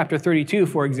Ezekiel chapter 32,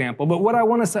 for example. But what I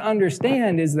want us to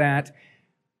understand is that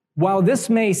while this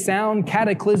may sound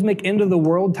cataclysmic, end of the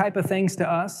world type of things to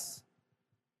us,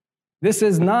 this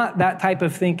is not that type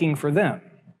of thinking for them.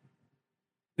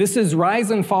 This is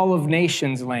rise and fall of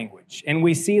nations language, and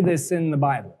we see this in the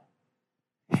Bible.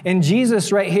 And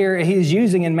Jesus right here, he's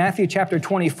using in Matthew chapter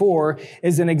 24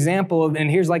 is an example of, and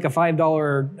here's like a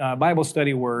 $5 Bible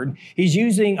study word, he's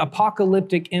using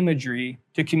apocalyptic imagery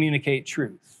to communicate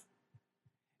truth.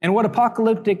 And what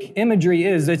apocalyptic imagery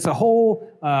is, it's a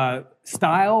whole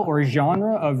style or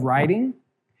genre of writing,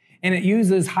 and it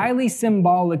uses highly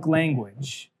symbolic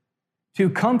language to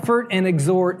comfort and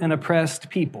exhort an oppressed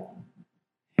people.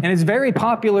 And it's very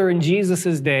popular in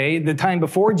Jesus' day, the time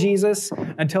before Jesus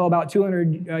until about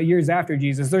 200 years after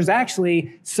Jesus. There's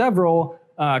actually several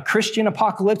Christian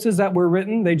apocalypses that were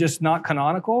written. They're just not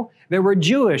canonical. There were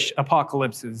Jewish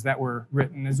apocalypses that were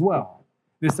written as well,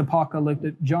 this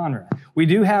apocalyptic genre. We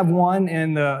do have one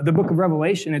in the book of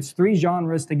Revelation. It's 3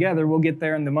 genres together. We'll get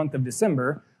there in the month of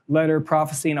December. Letter,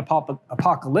 prophecy, and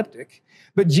apocalyptic.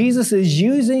 But Jesus is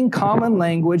using common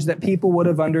language that people would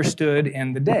have understood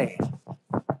in the day.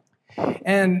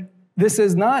 And this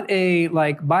is not a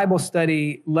Bible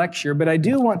study lecture, but I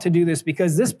do want to do this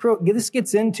because this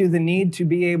gets into the need to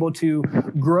be able to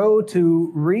grow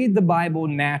to read the Bible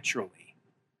naturally.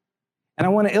 And I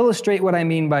want to illustrate what I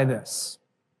mean by this,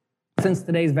 since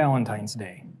today's Valentine's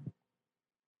Day.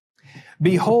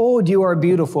 Behold, you are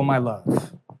beautiful, my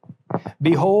love.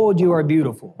 Behold, you are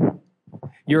beautiful.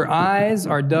 Your eyes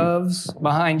are doves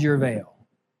behind your veil.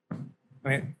 I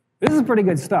mean, this is pretty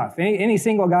good stuff. Any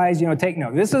single guys, take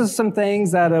note. This is some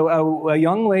things that a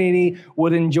young lady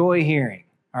would enjoy hearing,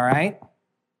 all right?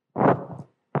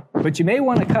 But you may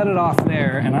want to cut it off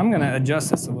there, and I'm going to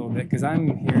adjust this a little bit because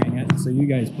I'm hearing it, so you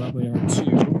guys probably are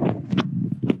too.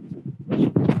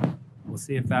 We'll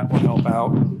see if that will help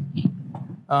out.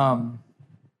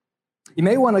 You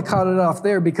may want to cut it off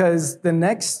there because the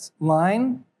next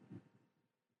line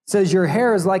says, your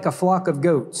hair is like a flock of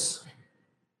goats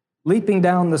leaping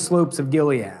down the slopes of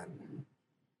Gilead. I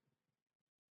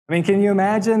mean, can you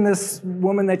imagine this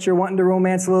woman that you're wanting to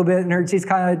romance a little bit, and she's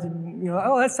kind of,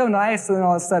 oh, that's so nice, and then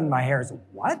all of a sudden my hair is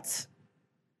what?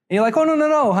 And you're like, oh,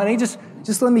 no, honey, just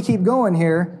let me keep going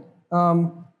here.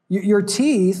 Your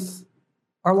teeth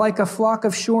are like a flock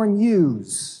of shorn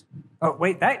ewes. Oh,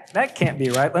 wait, that can't be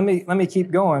right. Let me keep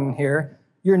going here.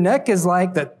 Your neck is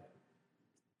like the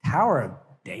Tower of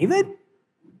David?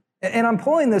 And I'm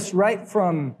pulling this right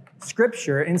from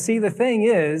Scripture, and see, the thing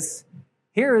is,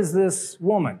 here is this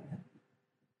woman.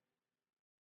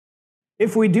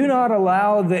 If we do not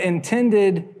allow the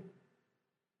intended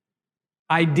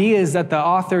ideas that the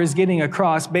author is getting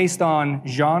across based on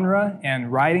genre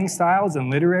and writing styles and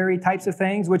literary types of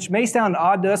things, which may sound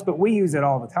odd to us, but we use it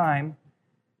all the time.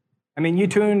 I mean, you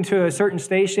tune to a certain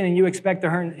station and you expect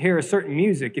to hear a certain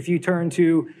music. If you turn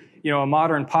to, a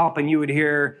modern pop and you would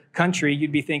hear country,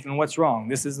 you'd be thinking, what's wrong?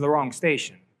 This is the wrong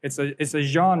station. It's a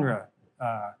genre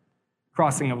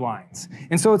crossing of lines.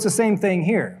 And so it's the same thing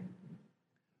here.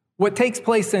 What takes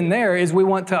place in there is we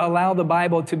want to allow the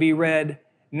Bible to be read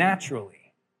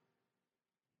naturally.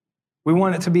 We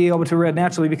want it to be able to read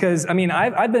naturally because,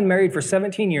 I've been married for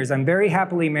 17 years. I'm very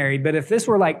happily married. But if this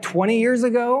were like 20 years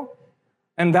ago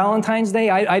and Valentine's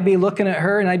Day, I'd be looking at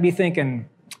her and I'd be thinking,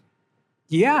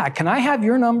 yeah, can I have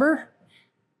your number?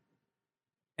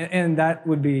 And that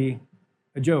would be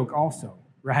a joke also,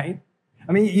 right?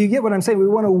 You get what I'm saying. We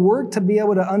want to work to be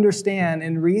able to understand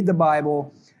and read the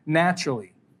Bible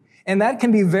naturally. And that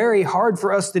can be very hard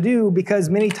for us to do because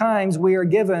many times we are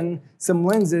given some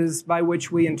lenses by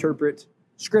which we interpret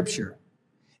Scripture.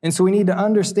 And so we need to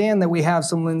understand that we have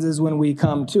some lenses when we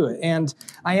come to it. And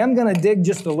I am going to dig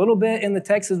just a little bit in the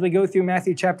text as we go through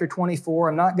Matthew chapter 24.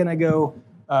 I'm not going to go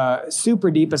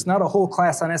super deep. It's not a whole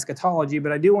class on eschatology,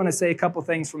 but I do want to say a couple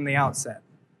things from the outset.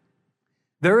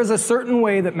 There is a certain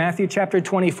way that Matthew chapter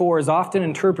 24 is often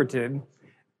interpreted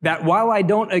that while I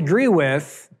don't agree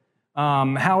with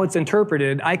how it's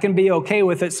interpreted, I can be okay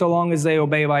with it so long as they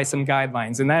obey by some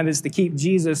guidelines, and that is to keep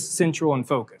Jesus central and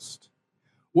focused.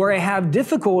 Where I have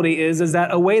difficulty is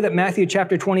that a way that Matthew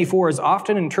chapter 24 is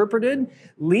often interpreted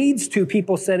leads to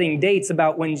people setting dates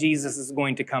about when Jesus is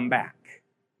going to come back.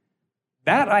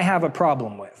 That I have a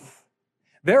problem with.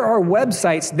 There are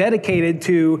websites dedicated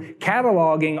to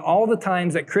cataloging all the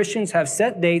times that Christians have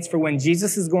set dates for when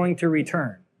Jesus is going to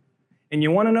return. And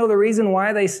you want to know the reason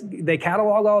why they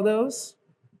catalog all those?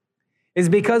 Is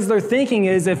because their thinking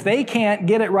is if they can't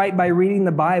get it right by reading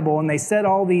the Bible and they set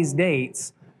all these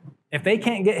dates, if they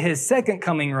can't get his second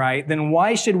coming right, then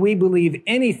why should we believe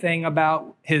anything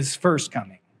about his first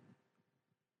coming?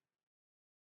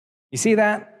 You see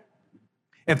that?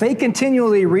 If they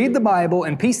continually read the Bible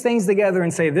and piece things together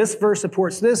and say this verse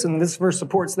supports this and this verse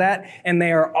supports that, and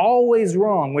they are always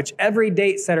wrong, which every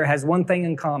date setter has one thing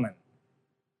in common.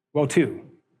 Well, two.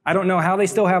 I don't know how they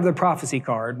still have their prophecy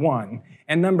card, one.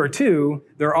 And number two,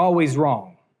 they're always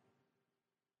wrong.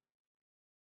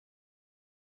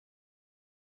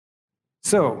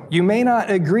 So, you may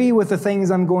not agree with the things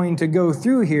I'm going to go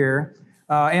through here,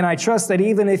 and I trust that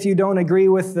even if you don't agree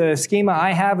with the schema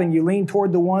I have and you lean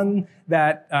toward the one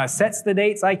that sets the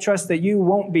dates, I trust that you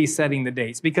won't be setting the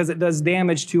dates because it does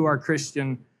damage to our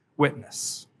Christian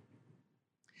witness.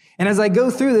 And as I go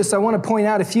through this, I want to point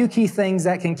out a few key things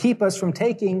that can keep us from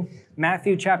taking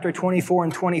Matthew chapter 24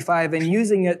 and 25 and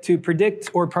using it to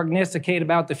predict or prognosticate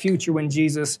about the future when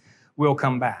Jesus will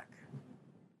come back.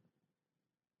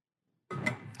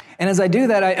 And as I do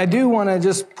that, I do want to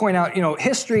just point out,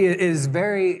 history is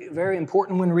very, very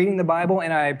important when reading the Bible,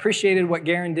 and I appreciated what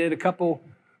Garen did a couple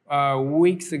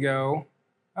weeks ago.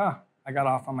 I got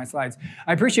off on my slides.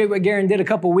 I appreciate what Garen did a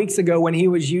couple weeks ago when he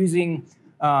was using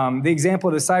the example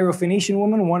of the Syrophoenician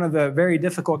woman, one of the very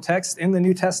difficult texts in the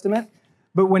New Testament.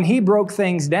 But when he broke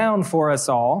things down for us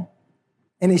all,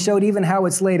 and he showed even how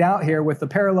it's laid out here with the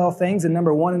parallel things, and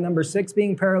number 1 and number 6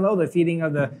 being parallel, the feeding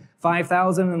of the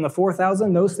 5,000 and the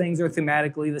 4,000, those things are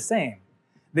thematically the same.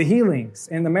 The healings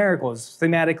and the miracles,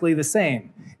 thematically the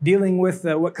same. Dealing with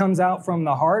what comes out from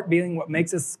the heart, dealing what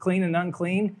makes us clean and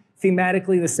unclean,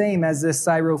 thematically the same as this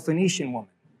Syrophoenician woman.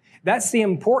 That's the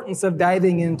importance of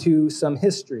diving into some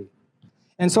history.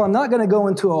 And so I'm not going to go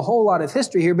into a whole lot of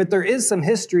history here, but there is some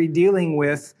history dealing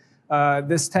with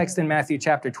this text in Matthew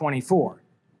chapter 24.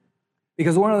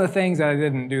 Because one of the things that I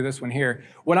didn't do this one here,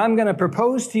 what I'm going to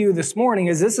propose to you this morning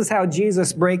is this is how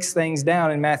Jesus breaks things down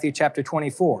in Matthew chapter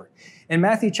 24. In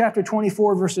Matthew chapter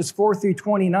 24, verses 4 through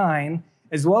 29,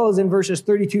 as well as in verses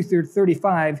 32 through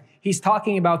 35, he's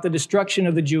talking about the destruction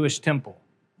of the Jewish temple.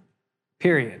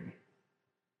 Period.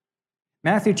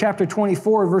 Matthew chapter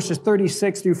 24, verses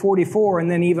 36 through 44, and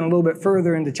then even a little bit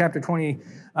further into chapter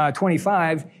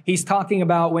 25, he's talking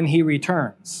about when he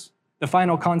returns, the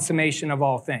final consummation of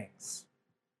all things.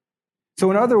 So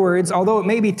in other words, although it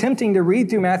may be tempting to read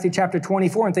through Matthew chapter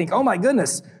 24 and think, oh my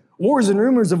goodness, wars and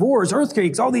rumors of wars,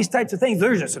 earthquakes, all these types of things.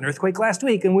 There's just an earthquake last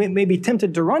week, and we may be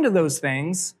tempted to run to those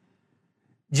things.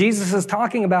 Jesus is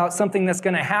talking about something that's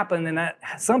going to happen, and that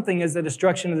something is the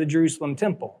destruction of the Jerusalem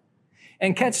temple.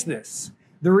 And catch this.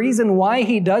 The reason why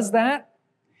he does that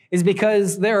is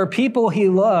because there are people he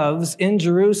loves in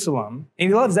Jerusalem, and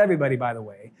he loves everybody, by the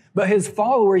way, but his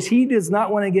followers, he does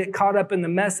not want to get caught up in the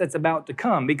mess that's about to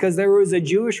come, because there was a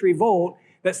Jewish revolt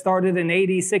that started in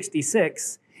AD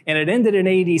 66, and it ended in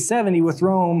AD 70 with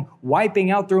Rome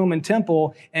wiping out the Roman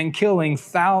temple and killing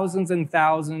thousands and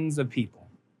thousands of people.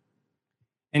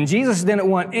 And Jesus didn't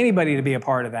want anybody to be a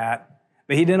part of that,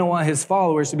 but he didn't want his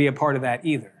followers to be a part of that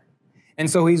either. And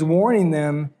so he's warning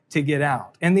them to get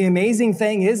out. And the amazing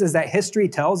thing is that history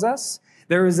tells us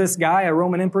there was this guy, a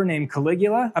Roman emperor named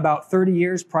Caligula, about 30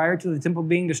 years prior to the temple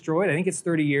being destroyed. I think it's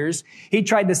 30 years. He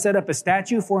tried to set up a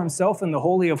statue for himself in the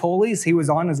Holy of Holies. He was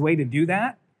on his way to do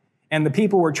that. And the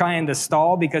people were trying to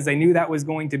stall because they knew that was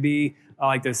going to be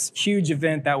like this huge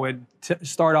event that would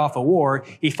start off a war.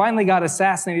 He finally got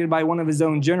assassinated by one of his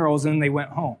own generals, and they went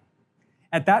home.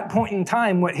 At that point in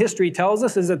time, what history tells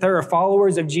us is that there are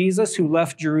followers of Jesus who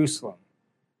left Jerusalem.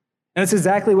 And that's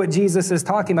exactly what Jesus is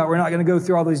talking about. We're not going to go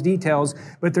through all those details,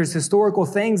 but there's historical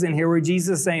things in here where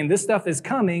Jesus is saying, this stuff is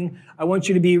coming. I want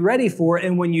you to be ready for it.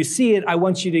 And when you see it, I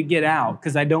want you to get out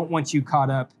because I don't want you caught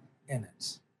up in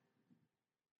it.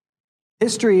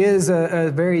 History is a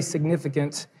very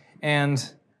significant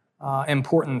and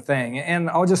important thing. And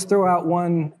I'll just throw out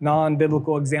one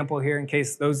non-biblical example here in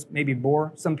case those maybe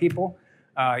bore some people.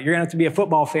 You're going to have to be a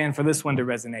football fan for this one to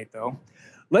resonate, though.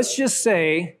 Let's just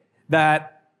say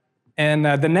that in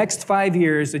the next 5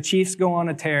 years, the Chiefs go on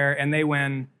a tear and they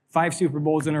win 5 Super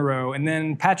Bowls in a row. And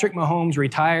then Patrick Mahomes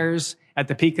retires at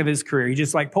the peak of his career. He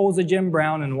just pulls a Jim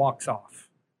Brown and walks off.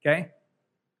 Okay?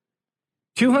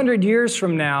 200 years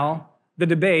from now, the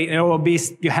debate, and it will be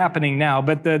happening now,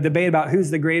 but the debate about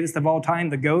who's the greatest of all time,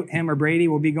 the GOAT, him or Brady,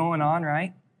 will be going on,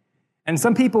 right? And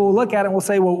some people will look at it and will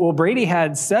say, well, Brady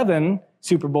had 7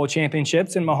 Super Bowl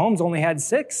championships and Mahomes only had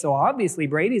 6, so obviously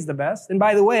Brady's the best. And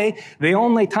by the way, the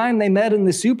only time they met in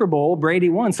the Super Bowl, Brady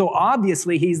won, so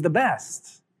obviously he's the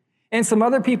best. And some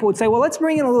other people would say, well, let's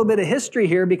bring in a little bit of history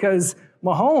here because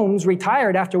Mahomes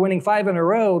retired after winning 5 in a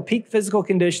row, peak physical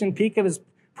condition, peak of his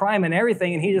prime and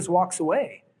everything, and he just walks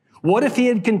away. What if he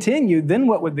had continued? Then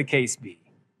what would the case be?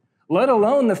 Let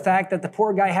alone the fact that the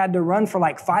poor guy had to run for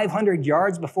like 500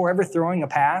 yards before ever throwing a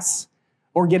pass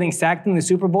or getting sacked in the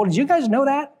Super Bowl. Did you guys know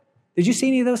that? Did you see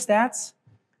any of those stats?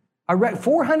 I read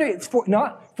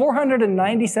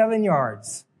 497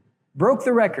 yards. Broke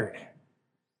the record.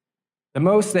 The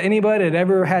most that anybody had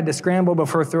ever had to scramble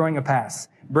before throwing a pass.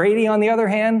 Brady, on the other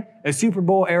hand, a Super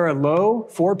Bowl era low,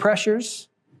 4 pressures.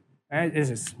 This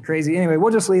is crazy. Anyway,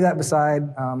 we'll just leave that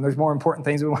beside. There's more important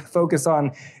things we want to focus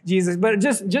on Jesus. But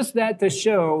just that to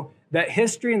show that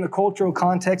history and the cultural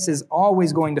context is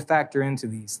always going to factor into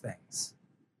these things.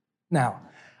 Now,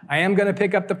 I am going to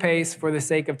pick up the pace for the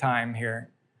sake of time here.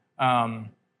 I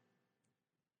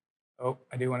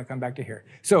do want to come back to here.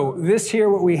 So this here,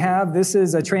 what we have, this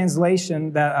is a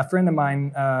translation that a friend of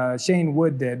mine, Shane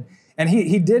Wood, did. And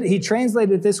he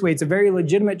translated it this way. It's a very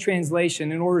legitimate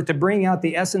translation in order to bring out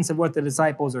the essence of what the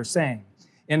disciples are saying.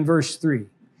 In verse 3,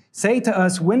 say to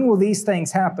us, when will these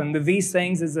things happen? These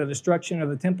things is the destruction of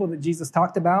the temple that Jesus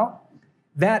talked about.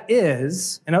 That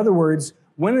is, in other words,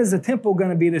 when is the temple going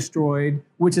to be destroyed,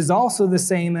 which is also the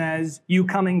same as you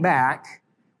coming back,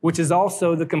 which is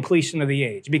also the completion of the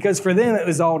age. Because for them, it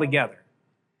was all together.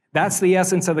 That's the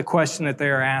essence of the question that they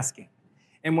are asking.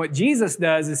 And what Jesus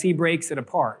does is he breaks it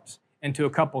apart into a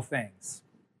couple things.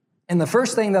 And the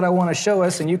first thing that I want to show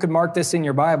us, and you could mark this in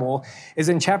your Bible, is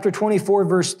in chapter 24,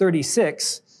 verse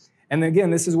 36. And again,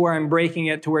 this is where I'm breaking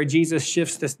it to where Jesus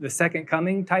shifts to the second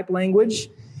coming type language.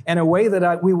 And a way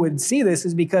that we would see this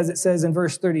is because it says in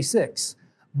verse 36,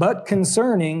 but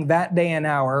concerning that day and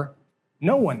hour,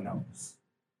 no one knows.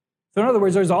 So in other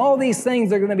words, there's all these things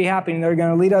that are going to be happening that are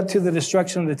going to lead up to the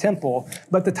destruction of the temple.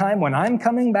 But the time when I'm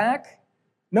coming back,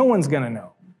 no one's going to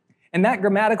know. And that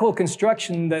grammatical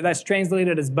construction that's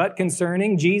translated as but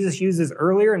concerning, Jesus uses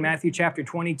earlier in Matthew chapter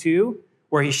 22,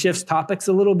 where he shifts topics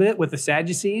a little bit with the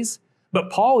Sadducees. But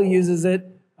Paul uses it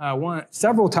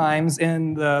several times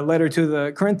in the letter to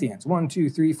the Corinthians. 1, 2,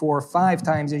 3, 4, 5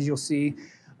 times, as you'll see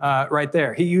right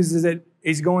there. He uses it,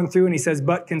 he's going through and he says,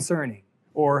 but concerning,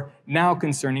 or now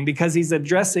concerning, because he's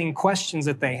addressing questions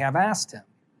that they have asked him.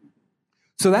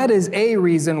 So that is a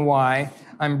reason why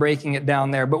I'm breaking it down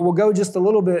there. But we'll go just a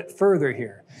little bit further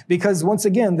here. Because once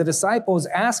again, the disciples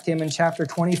ask him in chapter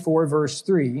 24, verse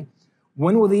 3,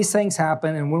 when will these things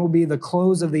happen and when will be the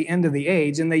close of the end of the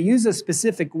age? And they use a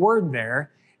specific word there.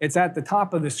 It's at the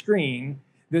top of the screen,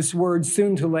 this word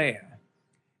suntuleia.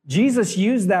 Jesus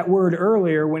used that word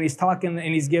earlier when he's talking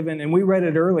and he's given, and we read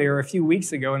it earlier a few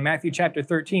weeks ago in Matthew chapter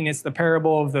 13. It's the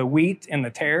parable of the wheat and the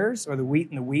tares, or the wheat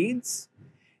and the weeds.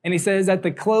 And he says at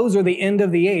the close or the end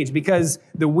of the age, because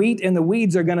the wheat and the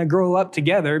weeds are going to grow up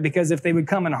together, because if they would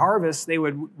come and harvest, they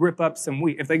would rip up some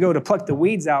wheat. If they go to pluck the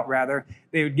weeds out, rather,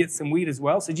 they would get some wheat as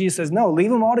well. So Jesus says, no, leave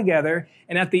them all together.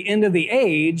 And at the end of the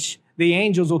age, the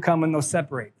angels will come and they'll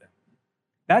separate them.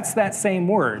 That's that same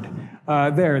word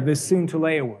there, this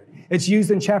suntuleia word. It's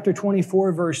used in chapter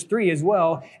 24, verse 3 as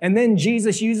well. And then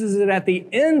Jesus uses it at the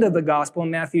end of the gospel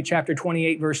in Matthew chapter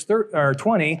 28, verse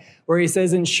 20, where he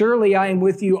says, and surely I am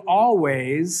with you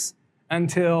always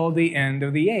until the end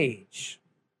of the age.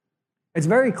 It's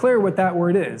very clear what that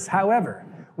word is. However,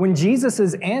 when Jesus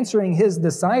is answering his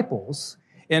disciples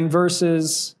in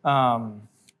verses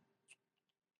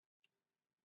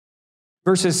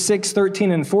 6,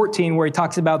 13, and 14, where he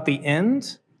talks about the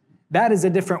end, that is a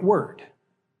different word.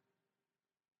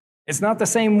 It's not the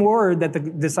same word that the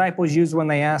disciples used when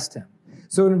they asked him.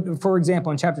 So, for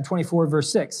example, in chapter 24,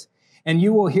 verse 6, and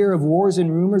you will hear of wars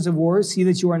and rumors of wars. See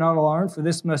that you are not alarmed, for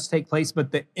this must take place,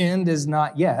 but the end is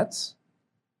not yet.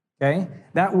 Okay?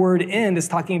 That word end is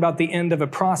talking about the end of a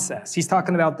process. He's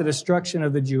talking about the destruction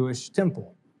of the Jewish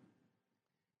temple,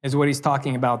 is what he's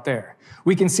talking about there.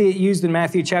 We can see it used in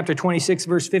Matthew chapter 26,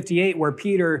 verse 58, where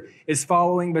Peter is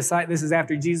following beside, this is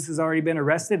after Jesus has already been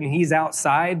arrested, and he's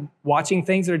outside watching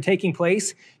things that are taking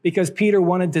place, because Peter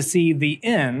wanted to see the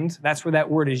end. That's where that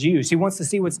word is used. He wants to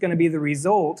see what's going to be the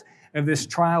result of this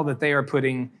trial that they are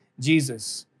putting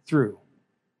Jesus through.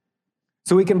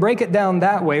 So we can break it down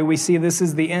that way. We see this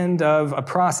is the end of a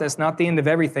process, not the end of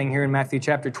everything here in Matthew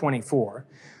chapter 24.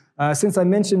 Since I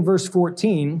mentioned verse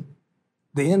 14,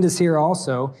 the end is here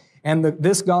also. And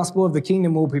this gospel of the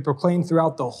kingdom will be proclaimed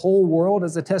throughout the whole world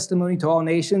as a testimony to all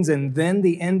nations, and then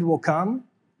the end will come.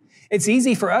 It's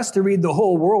easy for us to read the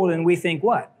whole world and we think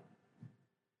what?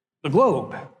 The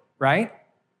globe, right?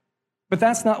 But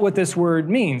that's not what this word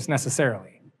means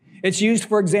necessarily. It's used,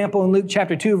 for example, in Luke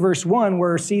chapter 2, verse 1,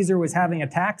 where Caesar was having a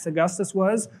tax, Augustus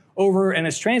was, over, and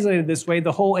it's translated this way,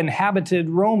 the whole inhabited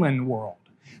Roman world.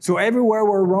 So everywhere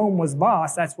where Rome was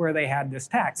boss, that's where they had this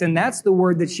tax. And that's the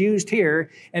word that's used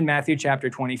here in Matthew chapter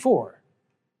 24.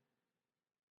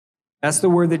 That's the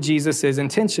word that Jesus is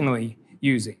intentionally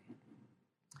using.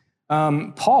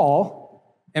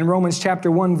 Paul, in Romans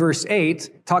chapter 1, verse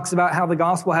 8, talks about how the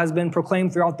gospel has been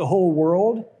proclaimed throughout the whole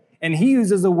world. And he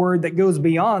uses a word that goes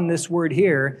beyond this word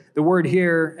here. The word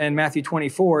here in Matthew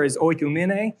 24 is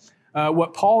oikumene.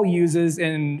 What Paul uses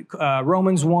in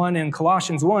Romans 1 and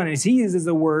Colossians 1 is he uses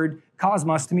the word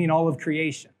cosmos to mean all of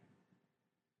creation.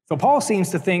 So Paul seems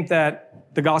to think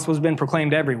that the gospel has been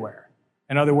proclaimed everywhere.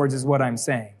 In other words, is what I'm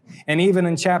saying. And even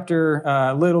in chapter,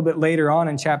 a little bit later on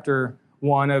in chapter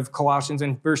 1 of Colossians,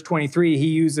 in verse 23, he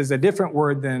uses a different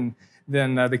word than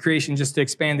the creation just to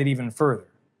expand it even further.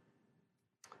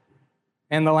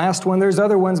 And the last one, there's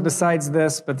other ones besides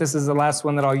this, but this is the last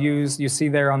one that I'll use. You see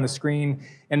there on the screen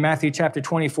in Matthew chapter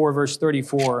 24, verse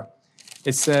 34.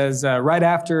 It says, right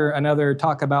after another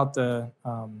talk about the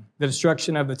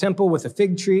destruction of the temple with a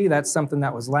fig tree. That's something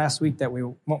that was last week that we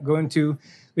won't go into.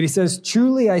 But he says,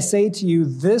 truly I say to you,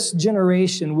 this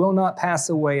generation will not pass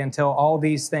away until all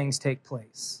these things take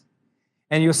place.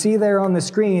 And you'll see there on the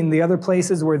screen, the other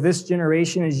places where this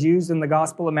generation is used in the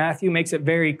Gospel of Matthew makes it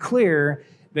very clear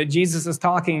that Jesus is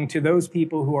talking to those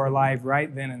people who are alive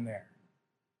right then and there,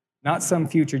 not some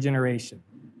future generation.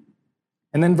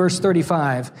 And then verse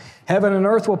 35, heaven and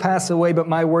earth will pass away, but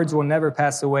my words will never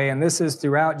pass away. And this is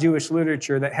throughout Jewish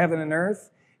literature, that heaven and earth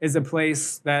is a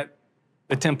place that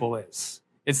the temple is.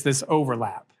 It's this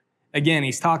overlap. Again,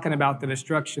 he's talking about the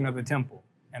destruction of the temple.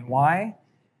 And why?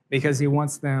 Because he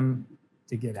wants them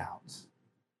to get out.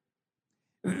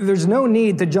 There's no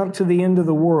need to jump to the end of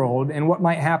the world and what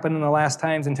might happen in the last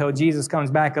times until Jesus comes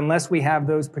back unless we have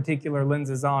those particular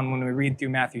lenses on when we read through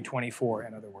Matthew 24,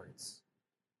 in other words.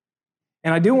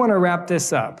 And I do want to wrap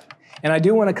this up. And I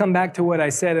do want to come back to what I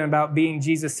said about being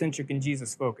Jesus-centric and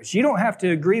Jesus-focused. You don't have to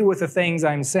agree with the things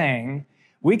I'm saying.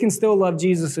 We can still love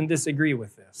Jesus and disagree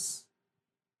with this.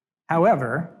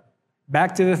 However,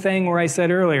 back to the thing where I said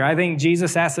earlier, I think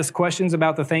Jesus asks us questions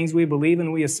about the things we believe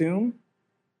and we assume.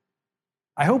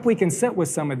 I hope we can sit with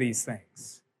some of these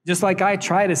things, just like I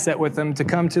try to sit with them to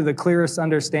come to the clearest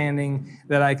understanding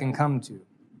that I can come to.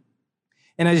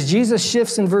 And as Jesus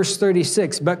shifts in verse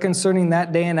 36, but concerning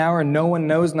that day and hour, no one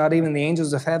knows, not even the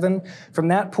angels of heaven. From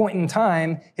that point in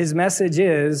time, his message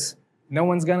is, no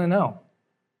one's going to know.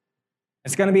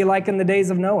 It's going to be like in the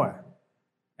days of Noah,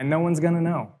 and no one's going to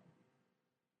know.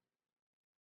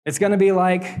 It's going to be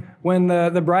like when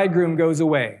the bridegroom goes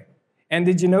away. And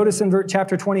did you notice in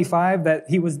chapter 25 that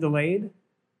he was delayed?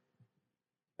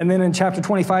 And then in chapter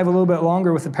 25, a little bit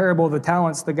longer with the parable of the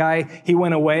talents, the guy, he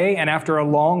went away, and after a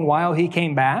long while, he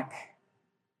came back.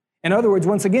 In other words,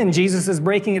 once again, Jesus is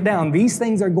breaking it down. These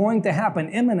things are going to happen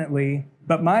imminently,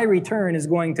 but my return is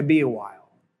going to be a while.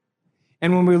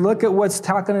 And when we look at what's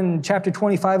talking in chapter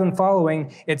 25 and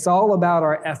following, it's all about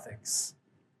our ethics,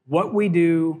 what we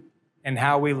do and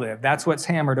how we live. That's what's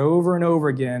hammered over and over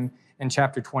again in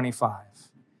chapter 25.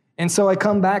 And so I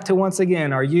come back to once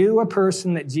again, are you a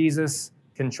person that Jesus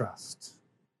can trust?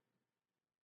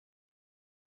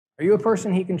 Are you a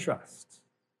person he can trust?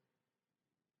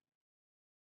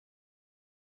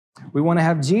 We want to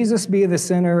have Jesus be the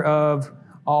center of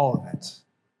all of it.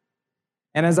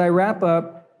 And as I wrap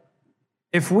up,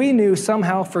 if we knew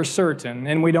somehow for certain,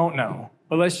 and we don't know,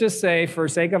 but let's just say for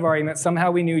sake of argument,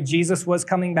 somehow we knew Jesus was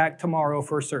coming back tomorrow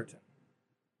for certain.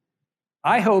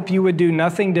 I hope you would do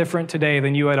nothing different today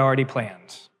than you had already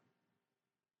planned.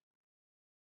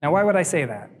 Now, why would I say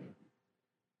that?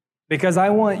 Because I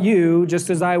want you, just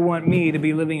as I want me, to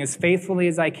be living as faithfully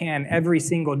as I can every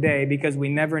single day because we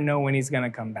never know when he's going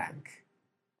to come back.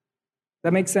 Does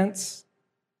that make sense?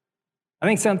 I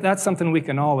think that's something we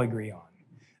can all agree on.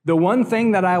 The one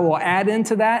thing that I will add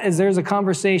into that is there's a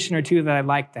conversation or two that I'd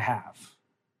like to have.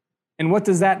 And what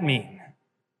does that mean?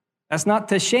 That's not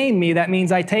to shame me. That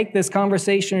means I take this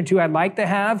conversation or two I'd like to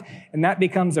have, and that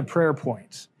becomes a prayer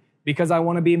point because I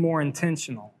want to be more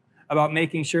intentional about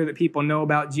making sure that people know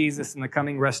about Jesus and the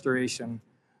coming restoration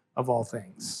of all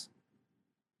things.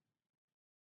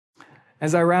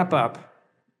 As I wrap up,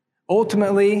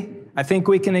 ultimately, I think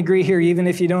we can agree here, even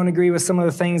if you don't agree with some of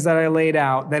the things that I laid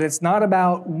out, that it's not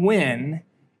about when,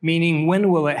 meaning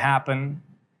when will it happen,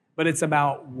 but it's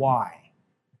about why.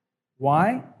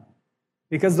 Why?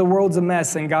 Because the world's a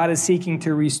mess and God is seeking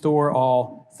to restore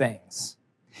all things.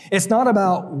 It's not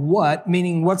about what,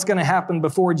 meaning what's going to happen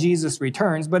before Jesus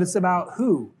returns, but it's about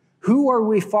who. Who are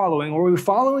we following? Are we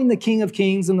following the King of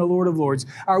Kings and the Lord of Lords?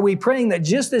 Are we praying that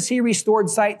just as he restored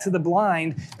sight to the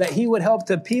blind, that he would help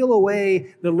to peel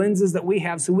away the lenses that we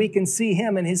have so we can see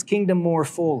him and his kingdom more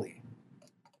fully?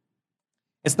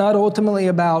 It's not ultimately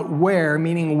about where,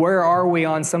 meaning where are we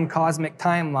on some cosmic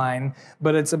timeline,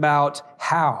 but it's about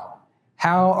how.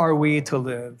 How are we to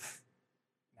live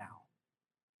now?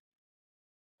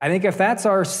 I think if that's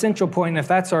our central point, and if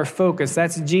that's our focus,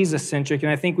 that's Jesus-centric,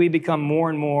 and I think we become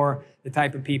more and more the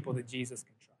type of people that Jesus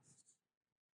can trust.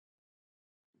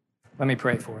 Let me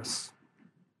pray for us.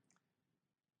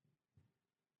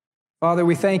 Father,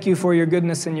 we thank you for your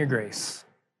goodness and your grace.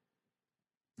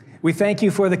 We thank you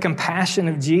for the compassion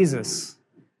of Jesus.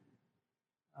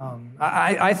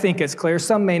 I think it's clear.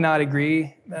 Some may not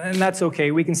agree, and that's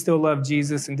okay. We can still love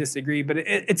Jesus and disagree, but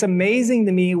it's amazing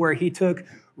to me where he took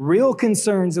real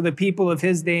concerns of the people of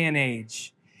his day and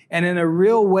age, and in a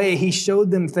real way, he showed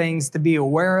them things to be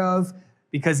aware of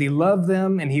because he loved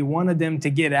them and he wanted them to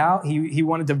get out. He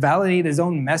wanted to validate his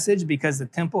own message because the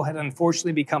temple had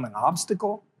unfortunately become an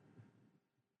obstacle.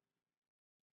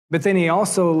 But then he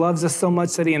also loves us so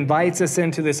much that he invites us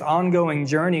into this ongoing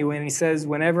journey when he says,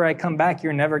 whenever I come back,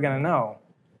 you're never going to know.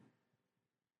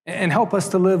 And help us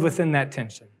to live within that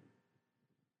tension.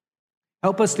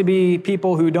 Help us to be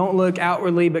people who don't look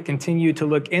outwardly, but continue to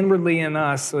look inwardly in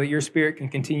us so that your Spirit can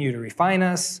continue to refine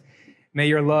us. May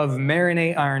your love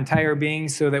marinate our entire being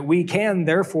so that we can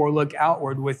therefore look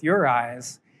outward with your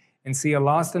eyes and see a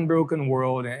lost and broken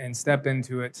world and step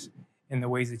into it in the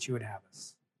ways that you would have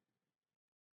us.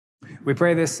 We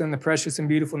pray this in the precious and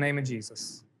beautiful name of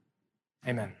Jesus.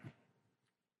 Amen.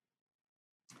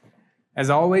 As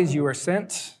always, you are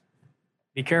sent.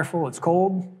 Be careful, it's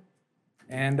cold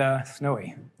and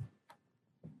snowy.